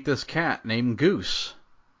 they meet this cat named Goose.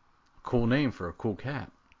 Cool name for a cool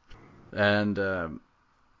cat. And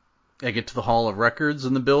they get to the Hall of Records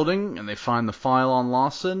in the building, and they find the file on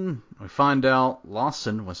Lawson. We find out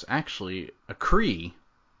Lawson was actually a Kree.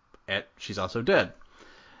 She's also dead.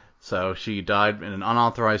 So she died in an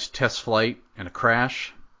unauthorized test flight in a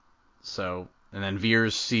crash. And then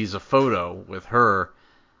Veers sees a photo with her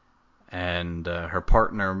and her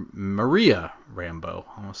partner Maria Rambeau.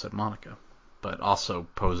 I almost said Monica, but also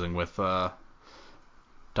posing with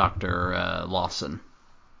Dr. Lawson.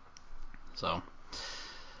 So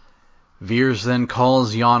Veers then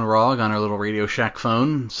calls Jan Rog on her little Radio Shack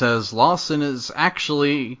phone, says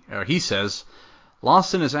he says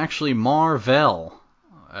Lawson is actually Mar-Vell,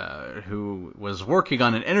 who was working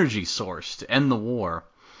on an energy source to end the war.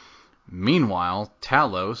 Meanwhile,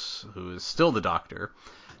 Talos, who is still the Doctor,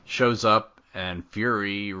 shows up, and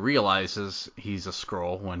Fury realizes he's a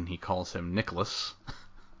Skrull when he calls him Nicholas.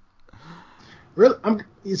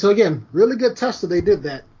 So again, really good touch that they did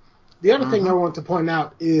that. The other thing I want to point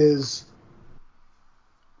out is,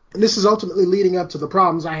 and this is ultimately leading up to the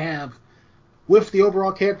problems I have with the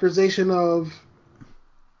overall characterization of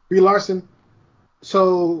Brie Larson.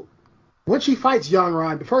 So when she fights Young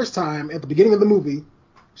Rod the first time at the beginning of the movie,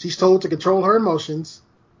 she's told to control her emotions.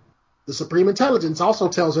 The Supreme Intelligence also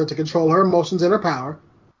tells her to control her emotions and her power.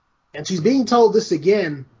 And she's being told this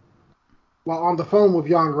again while on the phone with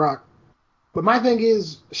Young Rock. But my thing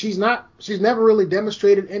is, she's never really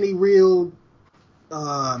demonstrated any real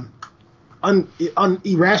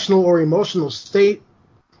irrational or emotional state.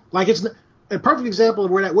 Like it's a perfect example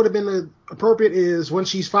of where that would have been appropriate is when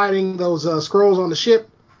she's fighting those Skrulls on the ship.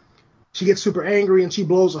 She gets super angry and she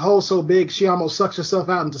blows a hole so big she almost sucks herself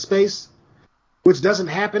out into space, which doesn't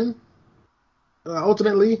happen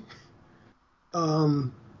ultimately.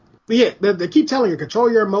 But yeah, they keep telling her,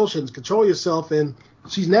 control your emotions, control yourself, and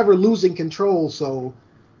she's never losing control, so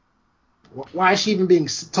why is she even being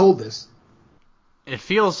told this? It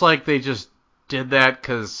feels like they just did that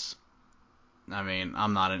because, I mean,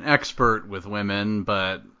 I'm not an expert with women,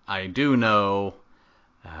 but I do know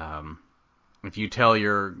if you tell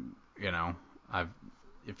your, you know,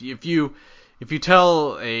 if you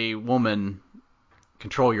tell a woman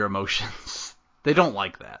control your emotions, they don't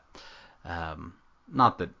like that.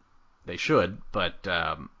 Not that they should, but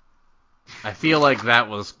I feel like that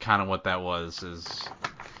was kind of what that was, is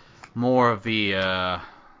more of the,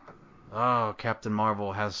 Captain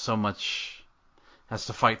Marvel has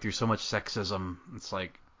to fight through so much sexism. It's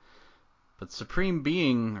like, but Supreme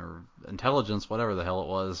Being, or Intelligence, whatever the hell it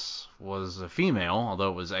was a female, although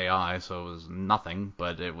it was AI, so it was nothing,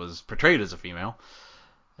 but it was portrayed as a female.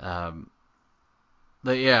 But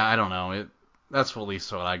yeah, I don't know. That's at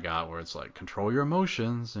least what I got, where it's like, control your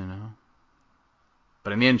emotions, you know.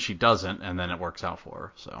 But in the end, she doesn't, and then it works out for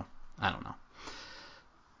her. So I don't know.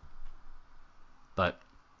 But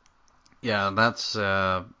yeah, that's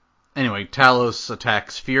anyway. Talos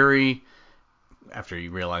attacks Fury after he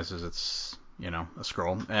realizes it's, you know, a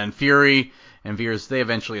Skrull, and Fury and Veers, they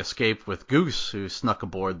eventually escape with Goose, who snuck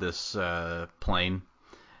aboard this plane,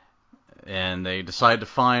 and they decide to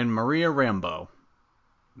find Maria Rambeau.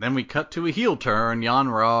 Then we cut to a heel turn.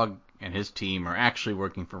 Yon-Rogg and his team are actually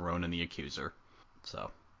working for Ronan the Accuser.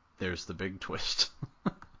 So there's the big twist.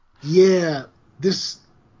 Yeah, this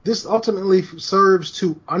ultimately serves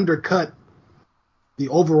to undercut the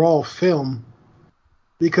overall film,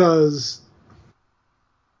 because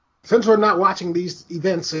since we're not watching these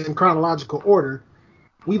events in chronological order,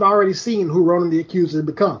 we've already seen who Ronan the Accuser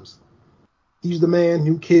becomes. He's the man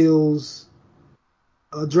who kills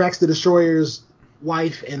Drax the Destroyer's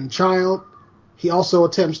wife and child. He also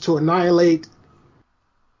attempts to annihilate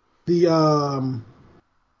the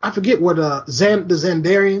I forget what the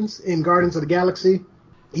Xandarians in Guardians of the Galaxy.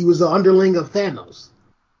 He was the underling of Thanos.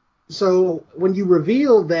 So when you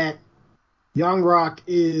reveal that Yon-Rogg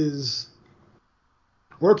is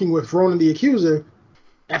working with Ronan the Accuser,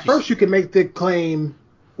 at first you can make the claim,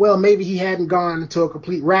 well, maybe he hadn't gone to a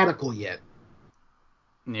complete radical yet.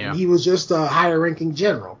 Yeah. And he was just a higher-ranking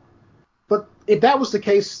general. But if that was the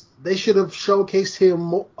case, they should have showcased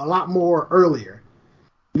him a lot more earlier.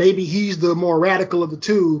 Maybe he's the more radical of the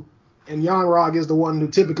two, and Yon-Rogg is the one who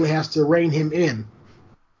typically has to rein him in,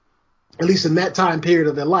 at least in that time period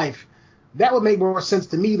of their life. That would make more sense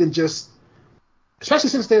to me than just,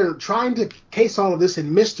 especially since they're trying to case all of this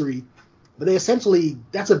in mystery, but they essentially,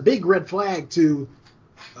 that's a big red flag to,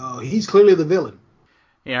 he's clearly the villain.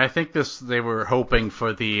 Yeah, I think they were hoping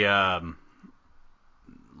for the,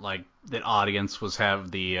 like, the audience have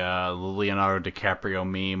the Leonardo DiCaprio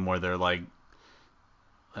meme where they're like,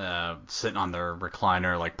 sitting on their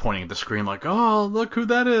recliner, like pointing at the screen, like, "Oh, look who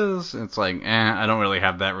that is!" And it's like, I don't really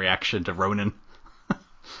have that reaction to Ronan.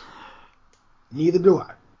 Neither do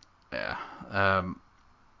I. Yeah.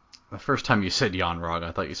 The first time you said Yon-Rogg,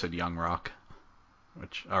 I thought you said Young Rock,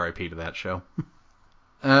 which R.I.P. to that show.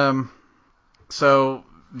 So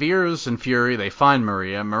Veers and Fury, they find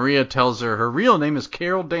Maria. Maria tells her real name is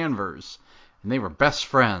Carol Danvers, and they were best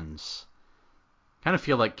friends. Kind of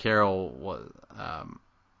feel like Carol was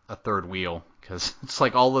a third wheel, because it's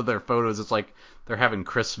like all of their photos, it's like they're having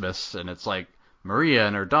Christmas, and it's like Maria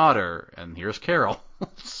and her daughter, and here's Carol.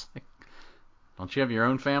 It's like, don't you have your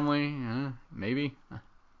own family? Maybe.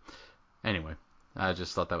 Anyway, I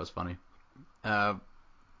just thought that was funny.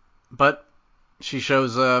 But she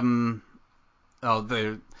shows,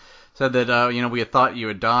 they said that, we had thought you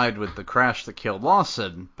had died with the crash that killed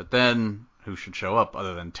Lawson, but then who should show up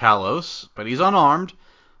other than Talos? But he's unarmed,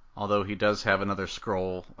 although he does have another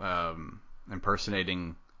Skrull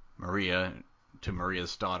impersonating Maria to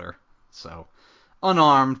Maria's daughter. So,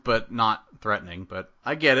 unarmed, but not threatening. But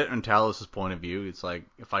I get it from Talos' point of view. It's like,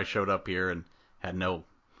 if I showed up here and had no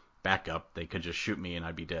backup, they could just shoot me and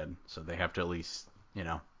I'd be dead. So they have to at least,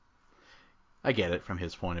 I get it from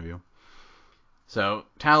his point of view. So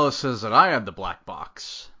Talos says that I had the black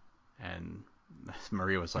box. And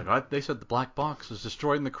Maria was like, what? They said the black box was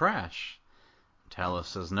destroyed in the crash. Talos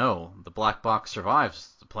says, no, the black box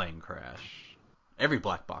survives the plane crash. Every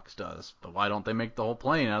black box does, but why don't they make the whole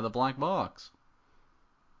plane out of the black box?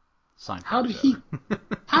 How did he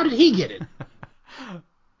get it?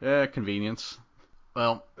 Yeah, convenience.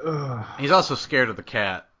 Well, Ugh. he's also scared of the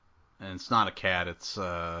cat, and it's not a cat. It's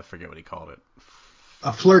I forget what he called it.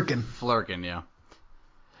 A flirkin. Flurkin, yeah.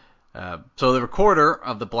 So the recorder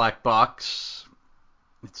of the black box,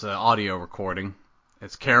 it's an audio recording.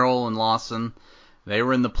 It's Carol and Lawson. They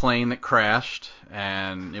were in the plane that crashed,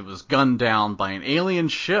 and it was gunned down by an alien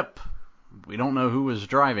ship. We don't know who was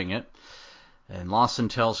driving it. And Lawson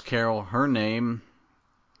tells Carol her name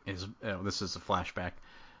is, this is a flashback,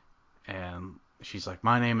 and she's like,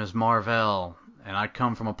 my name is Marvell, and I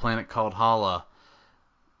come from a planet called Hala.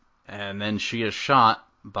 And then she is shot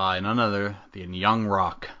by none other than Young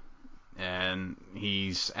Rock. And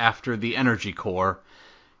he's after the energy core.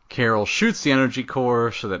 Carol shoots the energy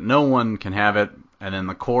core so that no one can have it, and then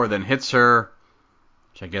the core then hits her,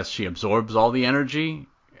 which I guess she absorbs all the energy,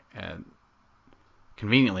 and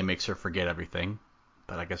conveniently makes her forget everything.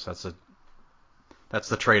 But I guess that's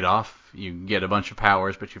the trade-off. You get a bunch of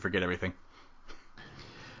powers, but you forget everything.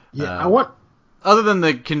 Yeah, Other than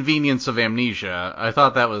the convenience of amnesia, I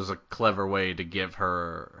thought that was a clever way to give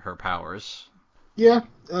her powers. Yeah,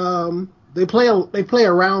 they play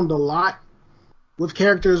around a lot with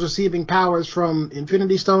characters receiving powers from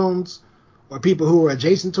Infinity Stones or people who are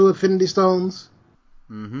adjacent to Infinity Stones.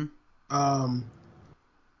 Mm-hmm.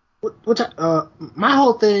 My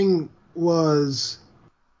whole thing was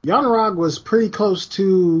Yanrog was pretty close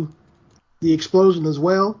to the explosion as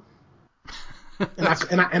well, and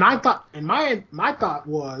I thought, and my thought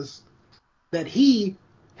was that he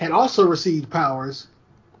had also received powers,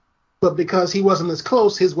 but because he wasn't as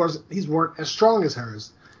close, his weren't as strong as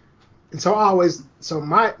hers. And so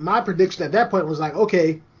my prediction at that point was like,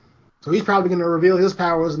 okay, so he's probably going to reveal his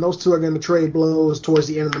powers, and those two are going to trade blows towards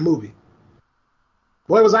the end of the movie.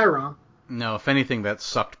 Boy, was I wrong. No, if anything, that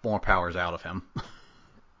sucked more powers out of him.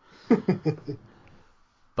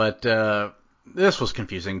 But this was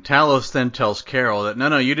confusing. Talos then tells Carol that,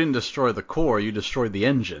 no, you didn't destroy the core, you destroyed the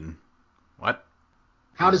engine. What?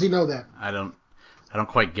 How does he know that? I don't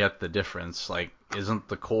quite get the difference. Like,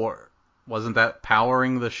 wasn't that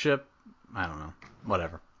powering the ship? I don't know.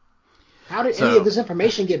 Whatever. How did any of this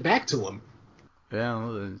information get back to him? Yeah,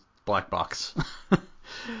 the black box.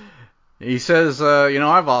 He says,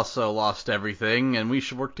 I've also lost everything, and we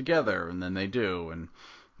should work together, and then they do. And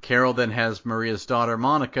Carol then has Maria's daughter,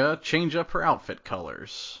 Monica, change up her outfit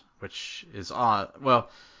colors, which is odd. Well,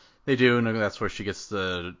 they do, and that's where she gets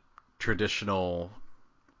the traditional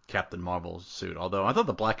Captain Marvel suit. Although I thought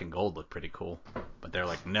the black and gold looked pretty cool. But they're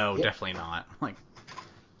like, no, Yep. definitely not. I'm like,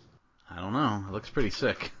 I don't know. It looks pretty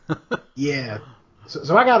sick. Yeah.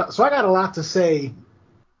 So I got a lot to say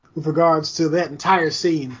with regards to that entire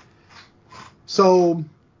scene. So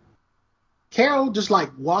Carol just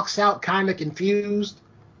like walks out kind of confused,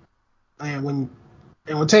 and when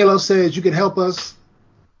Talos says you can help us,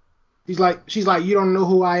 she's like, you don't know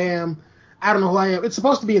who I am. I don't know who I am. It's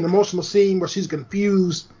supposed to be an emotional scene where she's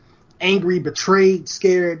confused, angry, betrayed,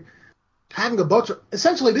 scared, having a bunch of,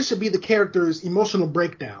 essentially this should be the character's emotional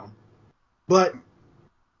breakdown, but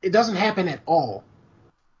it doesn't happen at all.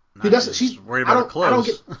 She doesn't. She's worried about her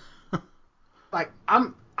clothes.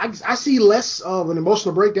 I see less of an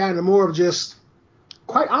emotional breakdown and more of just,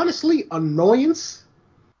 quite honestly, annoyance,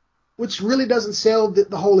 which really doesn't sell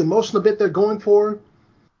the whole emotional bit they're going for.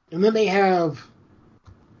 And then they have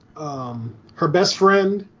her best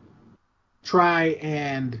friend try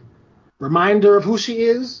and remind her of who she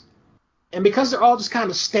is. And because they're all just kind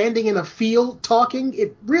of standing in a field talking,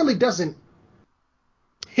 it really doesn't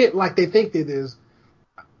hit like they think it is.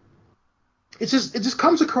 It just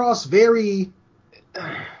comes across very...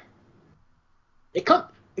 It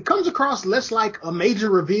comes across less like a major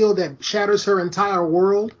reveal that shatters her entire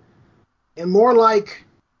world, and more like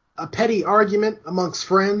a petty argument amongst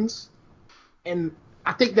friends. And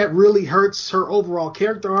I think that really hurts her overall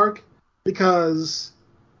character arc, because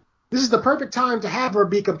this is the perfect time to have her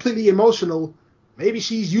be completely emotional. Maybe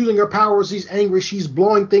she's using her powers, she's angry, she's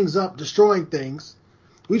blowing things up, destroying things.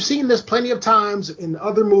 We've seen this plenty of times in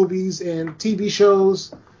other movies and TV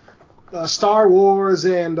shows. Star Wars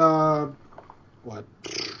and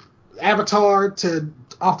Avatar,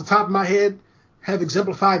 off the top of my head, have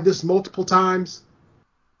exemplified this multiple times.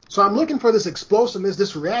 So I'm looking for this explosiveness,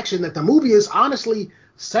 this reaction that the movie is honestly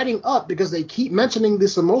setting up, because they keep mentioning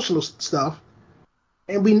this emotional stuff,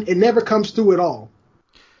 and it never comes through at all.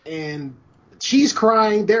 And she's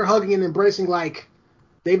crying, they're hugging and embracing like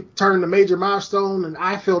they've turned a major milestone, and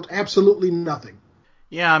I felt absolutely nothing.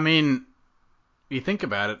 Yeah, I mean, you think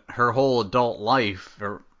about it, her whole adult life,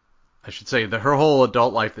 or I should say that her whole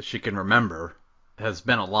adult life that she can remember has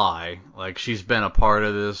been a lie. Like, she's been a part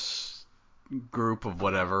of this group of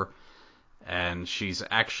whatever, and she's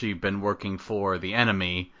actually been working for the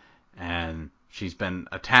enemy, and she's been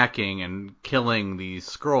attacking and killing these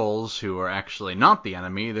Skrulls who are actually not the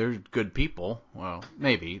enemy. They're good people. Well,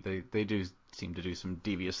 maybe. They do seem to do some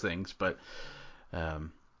devious things, but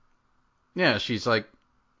yeah, she's like,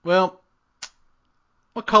 well,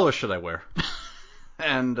 what color should I wear?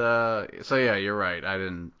 And so yeah, you're right. I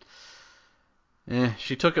didn't.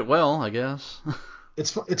 She took it well, I guess.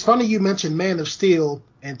 It's funny you mentioned Man of Steel,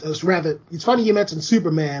 and it's funny you mentioned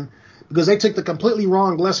Superman, because they took the completely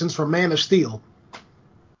wrong lessons from Man of Steel.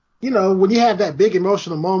 You know, when you have that big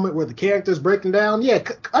emotional moment where the character's breaking down, yeah,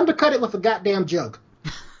 undercut it with a goddamn joke.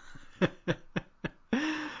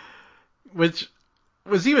 Which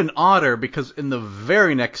was even odder because in the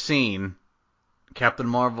very next scene, Captain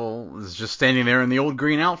Marvel is just standing there in the old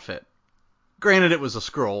green outfit. Granted, it was a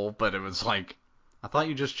Skrull, but it was like, I thought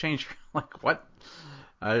you just changed. Like, what?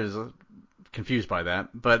 I was confused by that,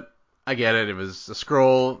 but I get it. It was a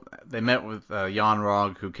Skrull. They met with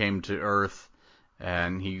Yon-Rogg, who came to Earth,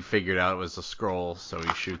 and he figured out it was a Skrull, so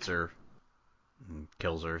he shoots her and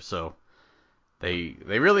kills her. So they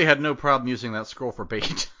really had no problem using that Skrull for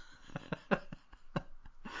bait. It's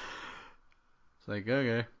like,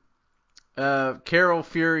 okay. Carol,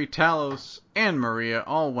 Fury, Talos, and Maria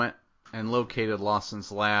all went and located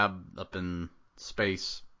Lawson's lab up in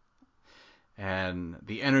space. And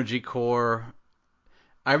the energy core,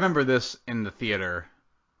 I remember this in the theater,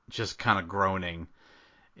 just kind of groaning.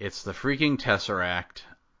 It's the freaking Tesseract.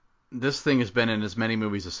 This thing has been in as many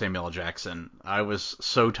movies as Samuel L. Jackson. I was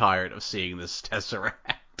so tired of seeing this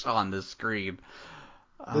Tesseract on the screen.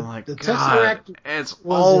 I'm like, the God, Tesseract it's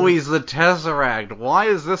always the Tesseract. Why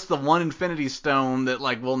is this the one Infinity Stone that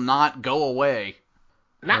like will not go away?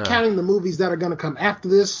 Not counting the movies that are going to come after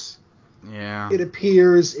this. Yeah. It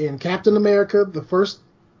appears in Captain America, the first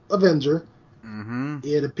Avenger. Mm-hmm.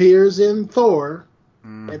 It appears in Thor.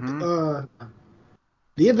 Mm-hmm.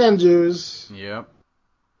 The Avengers. Yep.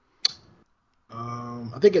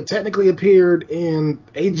 I think it technically appeared in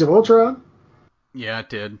Age of Ultron. Yeah, it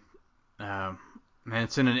did. And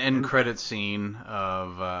it's in an end credit scene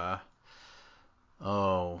of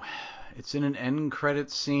it's in an end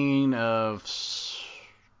credit scene of.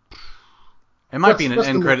 It might be in an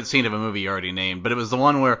end credit scene of a movie you already named, but it was the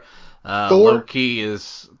one where Loki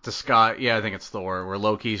is disguised. Yeah, I think it's Thor, where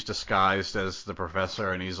Loki's disguised as the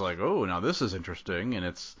Professor, and he's like, "Oh, now this is interesting," and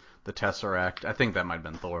it's the Tesseract. I think that might have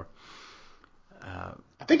been Thor.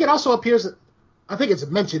 I think it also appears. I think it's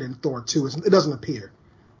mentioned in Thor too. It doesn't appear.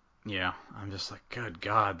 Yeah, I'm just like, good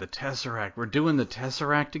God, the Tesseract. We're doing the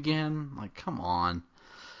Tesseract again? Like, come on.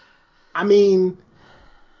 I mean,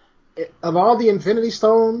 of all the Infinity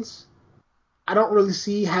Stones, I don't really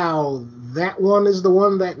see how that one is the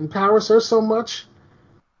one that empowers her so much.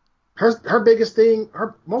 Her biggest thing,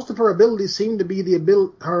 most of her abilities seem to be the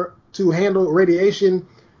ability her to handle radiation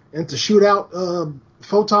and to shoot out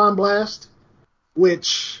photon blast,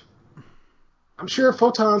 which I'm sure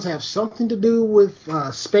photons have something to do with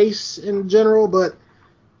space in general, but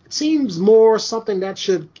it seems more something that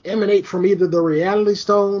should emanate from either the Reality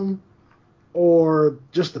Stone or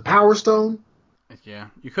just the Power Stone. Yeah,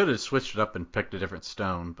 you could have switched it up and picked a different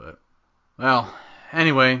stone, but... Well,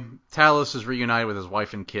 anyway, Talos is reunited with his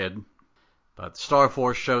wife and kid, but Star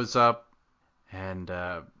Force shows up, and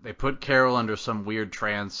they put Carol under some weird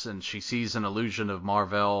trance, and she sees an illusion of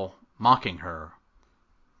Mar-Vell mocking her.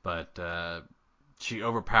 But she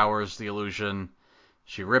overpowers the illusion.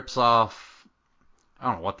 She rips off... I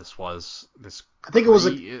don't know what this was. I think it was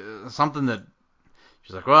something that...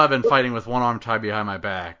 She's like, well, I've been fighting with one arm tied behind my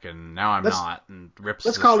back, and now I'm not. And rips.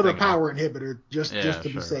 Let's call it a power inhibitor, just to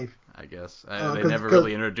be safe. I guess they never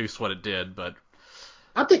really introduced what it did, but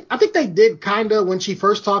I think they did kinda when she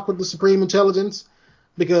first talked with the Supreme Intelligence,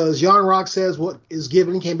 because Yon-Rogg says what is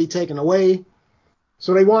given can be taken away,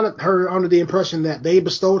 so they wanted her under the impression that they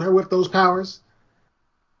bestowed her with those powers.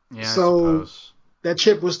 Yeah, so I suppose that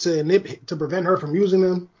chip was to prevent her from using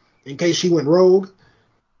them in case she went rogue.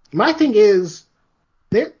 My thing is,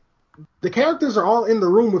 the characters are all in the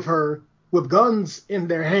room with her with guns in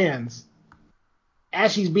their hands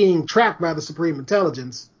as she's being tracked by the Supreme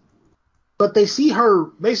Intelligence, but they see her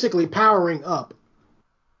basically powering up,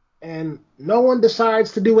 and no one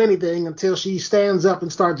decides to do anything until she stands up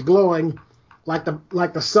and starts glowing like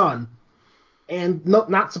the sun, and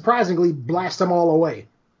not surprisingly blast them all away.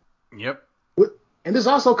 Yep. And this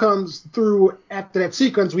also comes through after that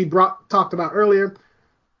sequence we talked about earlier,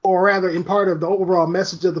 or rather in part of the overall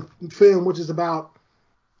message of the film, which is about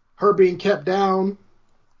her being kept down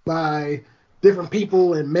by different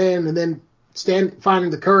people and men, and then finding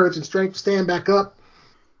the courage and strength to stand back up.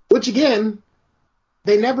 Which again,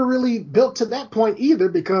 they never really built to that point either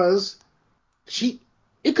because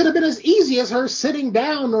it could have been as easy as her sitting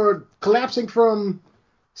down or collapsing from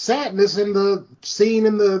sadness in the scene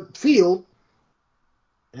in the field,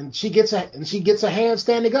 and she gets a hand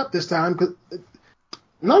standing up this time. Cause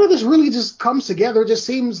none of this really just comes together. It just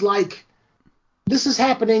seems like this is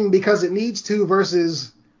happening because it needs to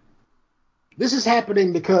versus this is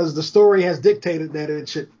happening because the story has dictated that it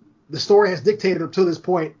should. The story has dictated up to this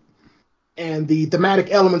point, and the thematic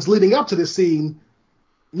elements leading up to this scene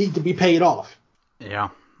need to be paid off. Yeah.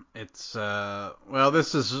 It's, well,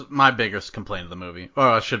 this is my biggest complaint of the movie.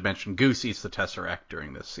 Oh, I should mention, Goose eats the Tesseract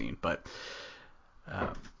during this scene, but,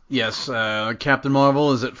 yes, Captain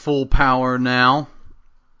Marvel is at full power now,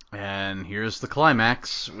 and here's the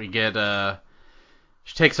climax. We get,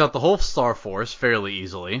 she takes out the whole Star Force fairly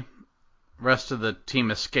easily. Rest of the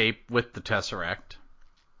team escape with the Tesseract.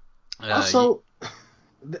 Also,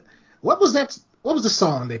 what was that? What was the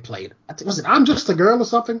song they played? Was it "I'm Just a Girl" or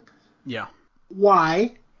something? Yeah.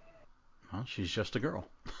 Why? Well, she's just a girl.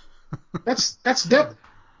 That's that.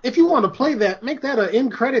 If you want to play that, make that a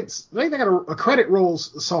end credits. Make that a credit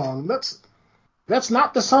rolls song. That's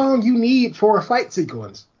not the song you need for a fight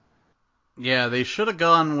sequence. Yeah, they should have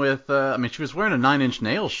gone with. I mean, she was wearing a Nine Inch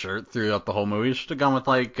Nails shirt throughout the whole movie. Should have gone with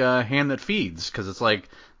like Hand That Feeds, because it's like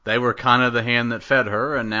they were kind of the hand that fed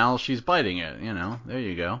her, and now she's biting it. You know, there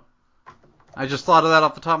you go. I just thought of that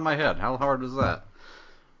off the top of my head. How hard was that?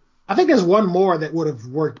 I think there's one more that would have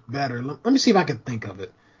worked better. Let me see if I can think of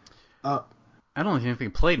it. I don't think they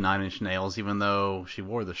played Nine Inch Nails, even though she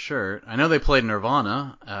wore the shirt. I know they played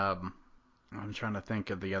Nirvana. I'm trying to think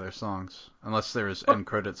of the other songs, unless there's end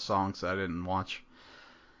credits songs that I didn't watch.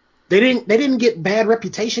 They didn't get Bad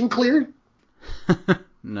Reputation cleared.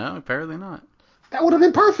 No, apparently not. That would have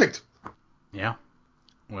been perfect. Yeah.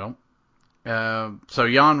 Well, so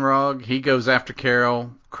Yon-Rogg, he goes after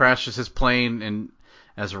Carol, crashes his plane, and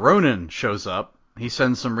as Ronan shows up, he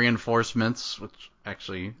sends some reinforcements, which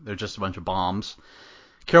actually they're just a bunch of bombs.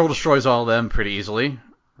 Carol destroys all of them pretty easily.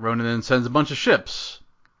 Ronan then sends a bunch of ships.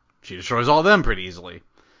 She destroys all of them pretty easily.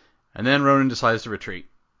 And then Ronan decides to retreat.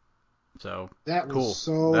 So, that was cool.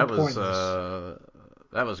 So that pointless.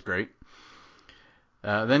 That was great.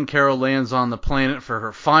 Then Carol lands on the planet for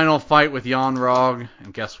her final fight with Yon-Rogg,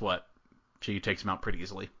 and guess what? She takes him out pretty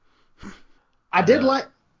easily. I did like.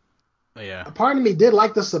 Yeah. A part of me did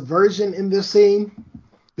like the subversion in this scene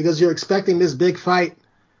because you're expecting this big fight,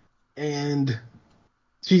 and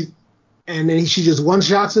then she just one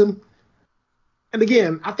shots him. And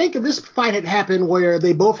again, I think if this fight had happened where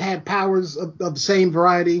they both had powers of the same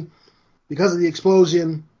variety because of the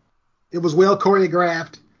explosion, it was well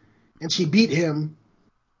choreographed, and she beat him,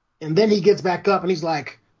 and then he gets back up and he's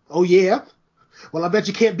like, "Oh yeah, well I bet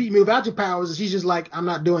you can't beat me without your powers." And she's just like, "I'm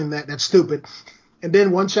not doing that. That's stupid." And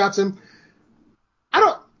then one shots him.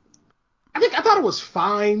 I thought it was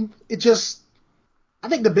fine. I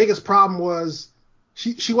think the biggest problem was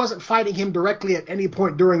she wasn't fighting him directly at any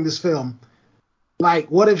point during this film.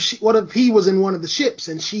 Like, what if he was in one of the ships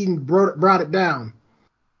and she brought it down?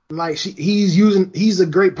 Like, he's a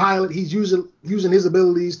great pilot. He's using his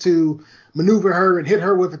abilities to maneuver her and hit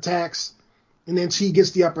her with attacks, and then she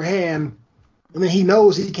gets the upper hand, and then he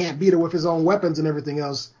knows he can't beat her with his own weapons and everything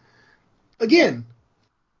else. Again,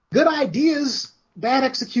 good ideas, bad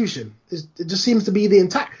execution. It just seems to be the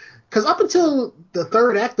entire. Because up until the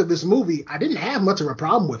third act of this movie, I didn't have much of a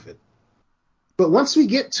problem with it. But once we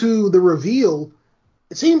get to the reveal,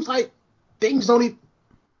 it seems like things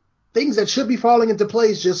that should be falling into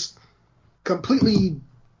place just completely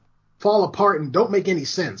fall apart and don't make any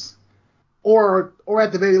sense, or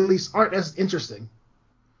at the very least aren't as interesting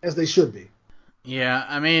as they should be. Yeah,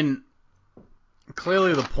 I mean,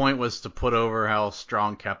 clearly the point was to put over how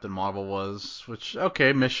strong Captain Marvel was, which,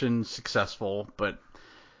 okay, mission successful, but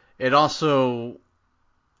it also,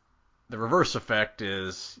 the reverse effect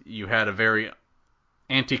is you had a very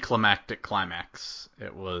anticlimactic climax.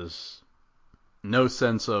 It was no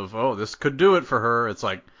sense of, oh, this could do it for her. It's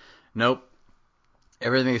like, nope.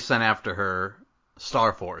 Everything they sent after her,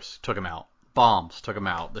 Star Force took him out. Bombs took him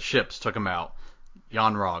out. The ships took him out.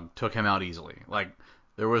 Yon-Rogg took him out easily. Like,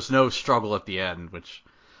 there was no struggle at the end, which,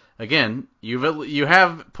 again, you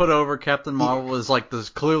have put over Captain Marvel as like this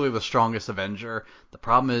clearly the strongest Avenger. The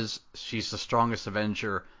problem is she's the strongest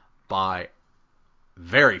Avenger by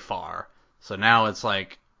very far. So now it's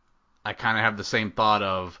like I kind of have the same thought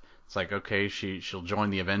of it's like, okay, she'll join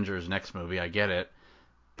the Avengers next movie. I get it,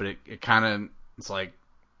 but it kind of it's like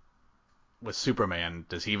with Superman,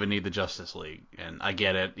 does he even need the Justice League? And I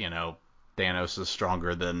get it, Thanos is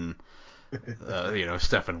stronger than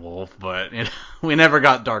Steppenwolf, but we never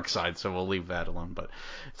got Darkseid, so we'll leave that alone. But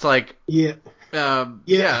it's like, Yeah.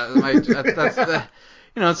 Yeah. that's the,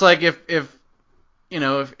 it's like if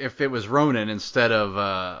it was Ronan instead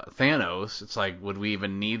of Thanos, it's like, would we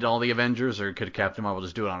even need all the Avengers, or could Captain Marvel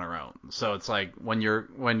just do it on her own? So it's like when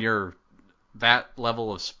you're that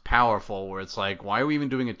level of powerful, where it's like, why are we even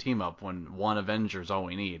doing a team up when one Avenger is all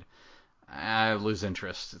we need? I lose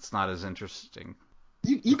interest. It's not as interesting.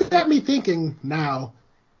 You got me thinking now.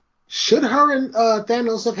 Should her and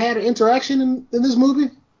Thanos have had an interaction in this movie?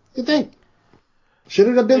 You think? Should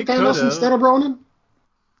it have been They could Thanos instead have. of Ronan?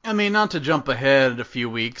 I mean, not to jump ahead a few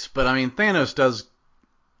weeks, but I mean, Thanos does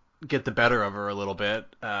get the better of her a little bit.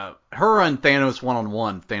 Her and Thanos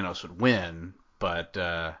one-on-one, Thanos would win, but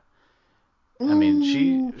I mean,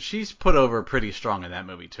 Mm, she's put over pretty strong in that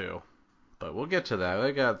movie too. But we'll get to that. I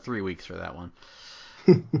got 3 weeks for that one.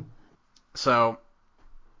 So,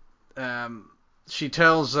 she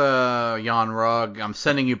tells Jan Rugg, "I'm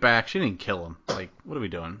sending you back." She didn't kill him. Like, what are we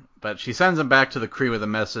doing? But she sends him back to the Kree with a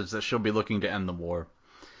message that she'll be looking to end the war.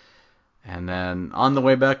 And then on the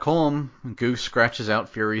way back home, Goose scratches out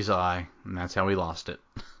Fury's eye, and that's how he lost it.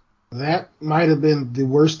 that might have been the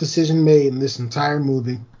worst decision made in this entire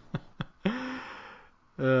movie.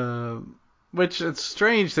 uh, which, it's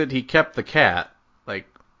strange that he kept the cat. Like,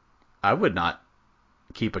 I would not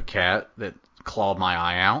keep a cat that clawed my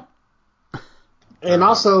eye out. And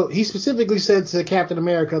also, he specifically said to Captain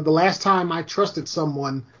America, "The last time I trusted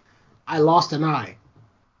someone, I lost an eye."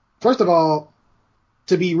 First of all,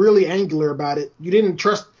 to be really angular about it, you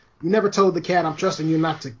never told the cat, "I'm trusting you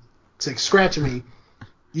not to scratch me."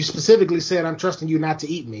 You specifically said, "I'm trusting you not to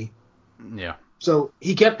eat me." Yeah. So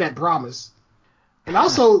he kept that promise. And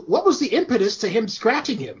also, what was the impetus to him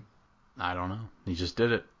scratching him? I don't know. He just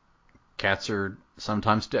did it. Cats are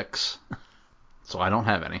sometimes dicks, so I don't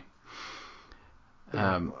have any.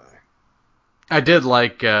 Um, I did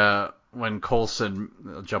like when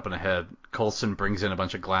Coulson, jumping ahead, Coulson brings in a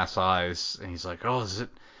bunch of glass eyes, and he's like, "Oh, is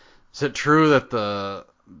it true that the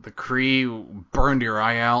Kree burned your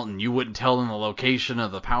eye out, and you wouldn't tell them the location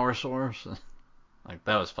of the power source?" Like,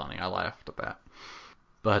 that was funny. I laughed at that.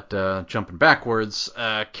 But jumping backwards,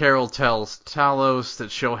 Carol tells Talos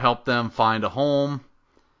that she'll help them find a home.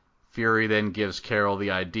 Fury then gives Carol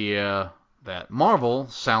the idea that Marvel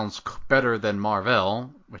sounds better than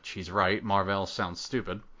Marvel, which he's right. Marvel sounds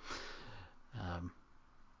stupid.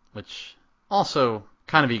 Which also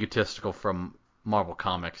kind of egotistical from Marvel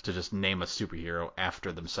Comics to just name a superhero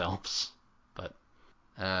after themselves. But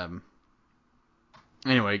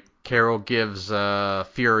anyway, Carol gives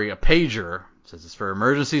Fury a pager, says it's for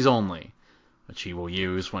emergencies only, which he will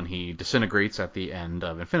use when he disintegrates at the end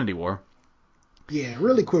of Infinity War. Yeah,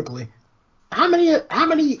 really quickly. How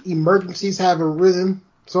many emergencies have arisen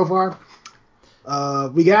so far?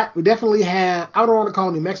 We definitely have. I don't want to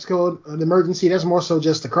call New Mexico an emergency. That's more so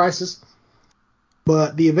just a crisis.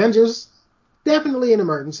 But the Avengers, definitely an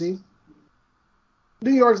emergency.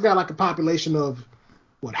 New York's got like a population of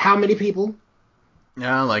what? How many people?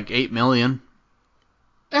 Yeah, like 8 million.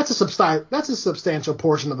 That's a substantial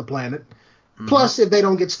portion of the planet. Mm-hmm. Plus, if they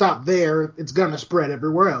don't get stopped there, it's gonna spread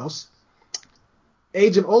everywhere else.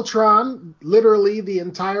 Age of Ultron, literally the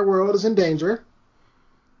entire world is in danger.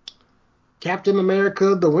 Captain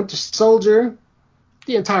America, the Winter Soldier,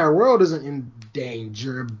 the entire world isn't in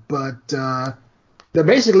danger, but they're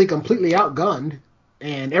basically completely outgunned.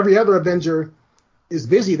 And every other Avenger is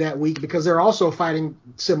busy that week because they're also fighting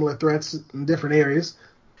similar threats in different areas.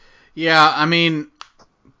 Yeah, I mean,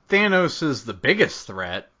 Thanos is the biggest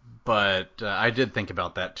threat, but I did think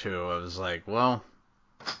about that too. I was like, well,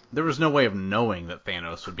 there was no way of knowing that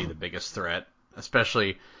Thanos would be the biggest threat,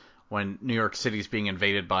 especially when New York City's being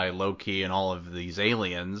invaded by Loki and all of these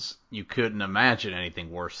aliens. You couldn't imagine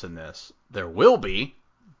anything worse than this. There will be,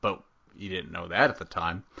 but you didn't know that at the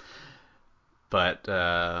time. But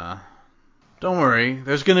don't worry,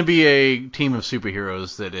 there's going to be a team of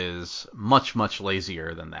superheroes that is much, much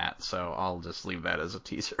lazier than that, so I'll just leave that as a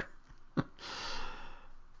teaser.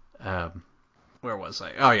 Where was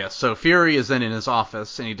I? Oh, yeah, so Fury is then in his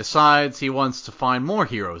office, and he decides he wants to find more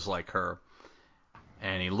heroes like her.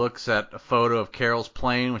 And he looks at a photo of Carol's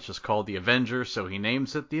plane, which is called the Avenger, so he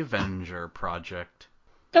names it the Avenger Project.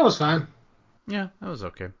 That was fine. Yeah, that was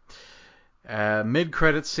okay.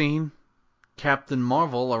 Mid-credit scene, Captain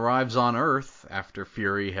Marvel arrives on Earth after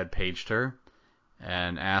Fury had paged her,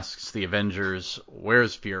 and asks the Avengers,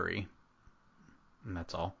 "Where's Fury?" And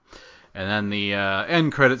that's all. And then the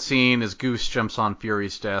end credit scene is Goose jumps on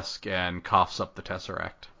Fury's desk and coughs up the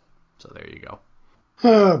Tesseract. So there you go.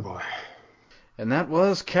 Oh boy. And that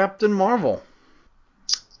was Captain Marvel.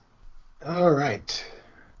 All right.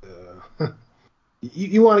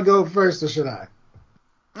 You want to go first, or should I?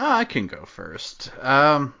 I can go first.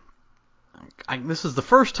 This is the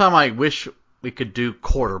first time I wish we could do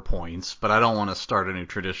quarter points, but I don't want to start a new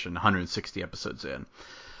tradition 160 episodes in.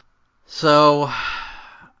 So,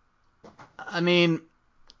 I mean,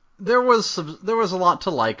 there was a lot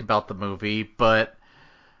to like about the movie, but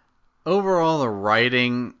overall the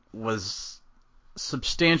writing was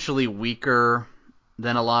substantially weaker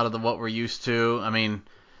than a lot of what we're used to. I mean,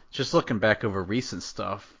 just looking back over recent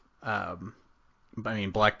stuff,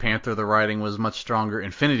 Black Panther, the writing was much stronger.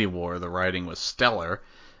 Infinity War, the writing was stellar.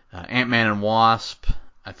 Ant-Man and Wasp,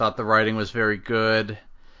 I thought the writing was very good.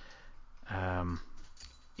 Um,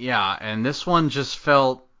 yeah, and this one just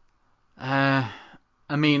felt. I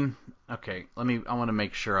mean, okay, I want to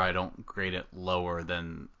make sure I don't grade it lower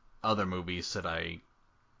than other movies that I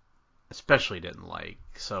especially didn't like.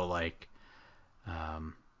 So, like,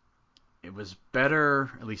 um, it was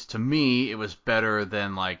better, at least to me, it was better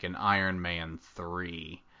than, like, an Iron Man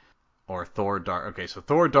 3 or Thor Dark. Okay, so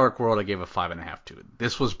Thor Dark World I gave a 5.5 to.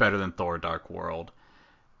 This was better than Thor Dark World,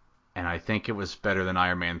 and I think it was better than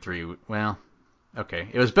Iron Man 3. Well, okay,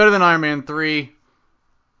 it was better than Iron Man 3,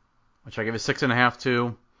 which I gave a 6.5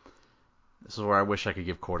 to. This is where I wish I could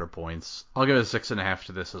give quarter points. I'll give it a 6.5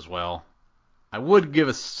 to this as well. I would give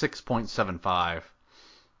a 6.75.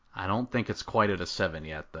 I don't think it's quite at a 7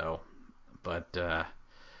 yet, though. But,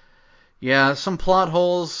 yeah, some plot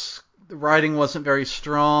holes. The writing wasn't very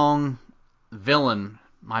strong. Villain,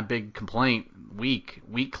 my big complaint. Weak.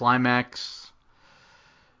 Weak climax.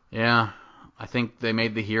 Yeah, I think they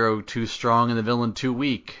made the hero too strong and the villain too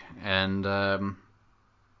weak. And, like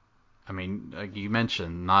you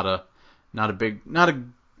mentioned, the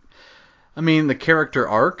character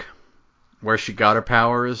arc where she got her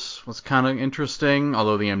powers was kind of interesting,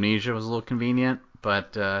 although the amnesia was a little convenient.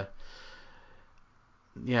 But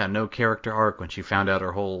yeah, no character arc when she found out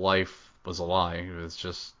her whole life was a lie. It was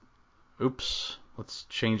just, oops, let's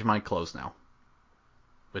change my clothes now.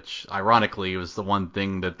 Which, ironically, was the one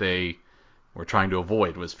thing that they were trying to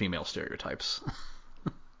avoid was female stereotypes.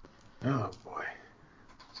 Oh boy.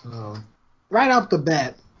 So right off the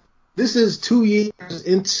bat, this is 2 years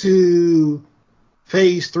into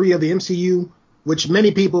Phase 3 of the MCU, which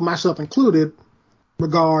many people, myself included,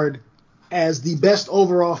 regard as the best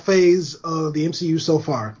overall phase of the MCU so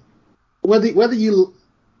far. Whether you,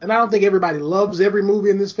 and I don't think everybody loves every movie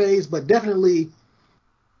in this phase, but definitely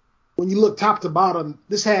when you look top to bottom,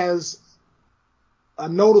 this has a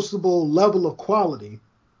noticeable level of quality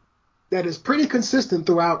that is pretty consistent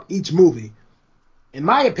throughout each movie. In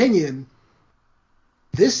my opinion,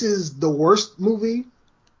 this is the worst movie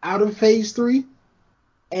out of Phase 3,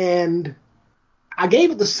 and I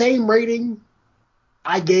gave it the same rating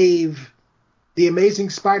I gave The Amazing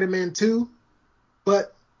Spider-Man 2,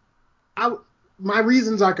 but I, my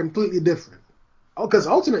reasons are completely different. Because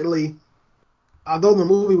ultimately, although the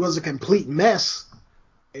movie was a complete mess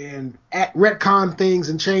and retconned things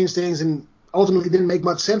and changed things and ultimately didn't make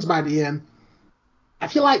much sense by the end, I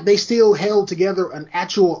feel like they still held together an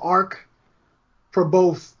actual arc for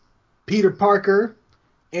both Peter Parker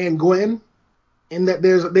and Gwen, and that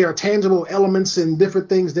there are tangible elements and different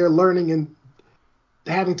things they're learning and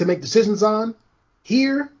having to make decisions on.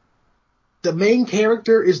 Here, the main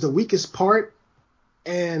character is the weakest part,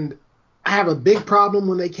 and I have a big problem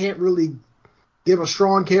when they can't really give a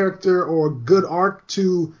strong character or a good arc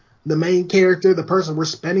to the main character, the person we're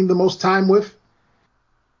spending the most time with.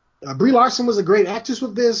 Brie Larson was a great actress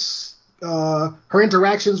with this. Her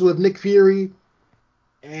interactions with Nick Fury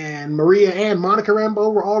and Maria and Monica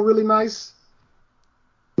Rambeau were all really nice.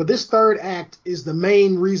 But this third act is the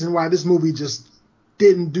main reason why this movie just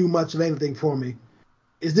didn't do much of anything for me.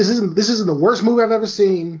 This isn't the worst movie I've ever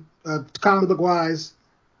seen, comic book wise.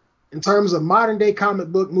 In terms of modern day comic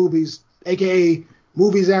book movies, aka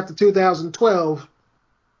movies after 2012,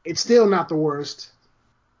 it's still not the worst,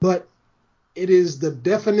 but it is the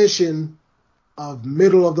definition of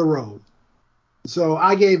middle of the road. So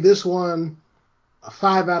I gave this one a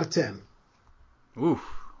 5 out of 10. Oof,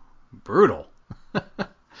 brutal.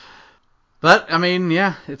 But I mean,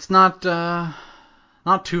 yeah, it's not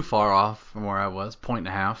too far off from where I was,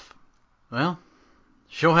 1.5. Well,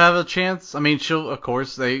 she'll have a chance. I mean, of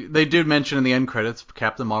course, they did mention in the end credits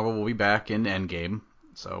Captain Marvel will be back in Endgame,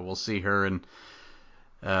 so we'll see her in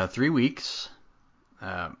 3 weeks,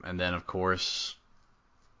 and then of course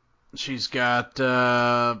she's got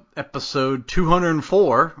episode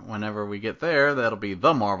 204. Whenever we get there, that'll be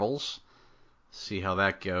The Marvels. See how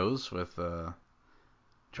that goes with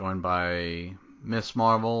joined by Miss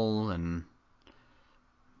Marvel and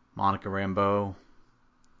Monica Rambeau.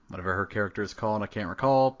 whatever her character is called, I can't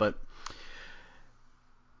recall, but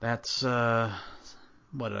that's,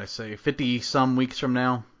 what did I say, 50-some weeks from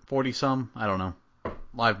now? 40-some? I don't know.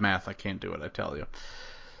 Live math, I can't do it, I tell you.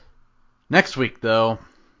 Next week, though,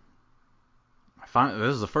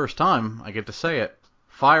 this is the first time I get to say it.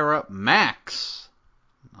 Fire up Max.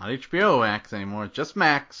 Not HBO Max anymore, just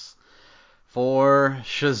Max. For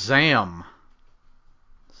Shazam.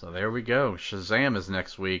 So there we go. Shazam is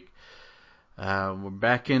next week. We're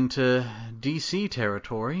back into DC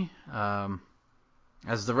territory.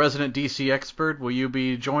 As the resident DC expert, will you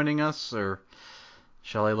be joining us, or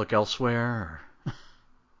shall I look elsewhere?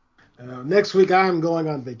 Next week I'm going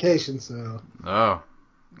on vacation, so. Oh,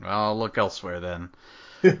 well, I'll look elsewhere then.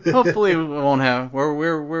 Hopefully we won't have. Where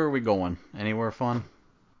are we going? Anywhere fun?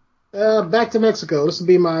 Back to Mexico. This will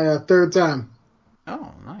be my third time.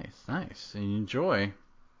 Oh, nice. Enjoy.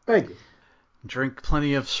 Thank you. Drink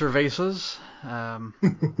plenty of cervezas.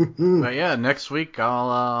 But yeah, next week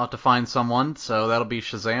I'll have to find someone, so that'll be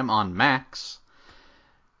Shazam on Max.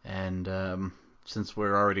 And since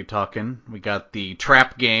we're already talking, we got the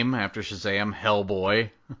trap game after Shazam,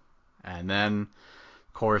 Hellboy. And then,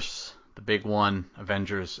 of course, the big one,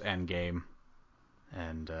 Avengers Endgame.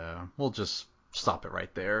 And we'll just stop it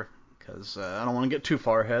right there, because I don't want to get too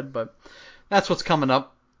far ahead, but that's what's coming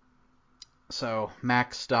up. So,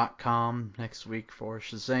 max.com next week for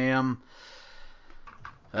Shazam.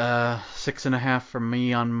 6.5 from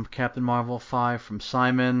me on Captain Marvel, 5 from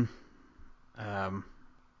Simon.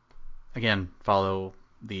 Again, follow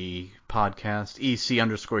the podcast,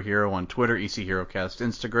 EC_Hero on Twitter, EC HeroCast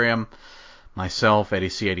Instagram. Myself,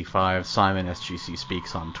 EddieC85, Simon SGC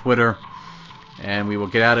Speaks on Twitter. And we will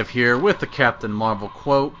get out of here with the Captain Marvel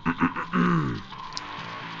quote.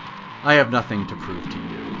 I have nothing to prove to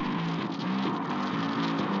you.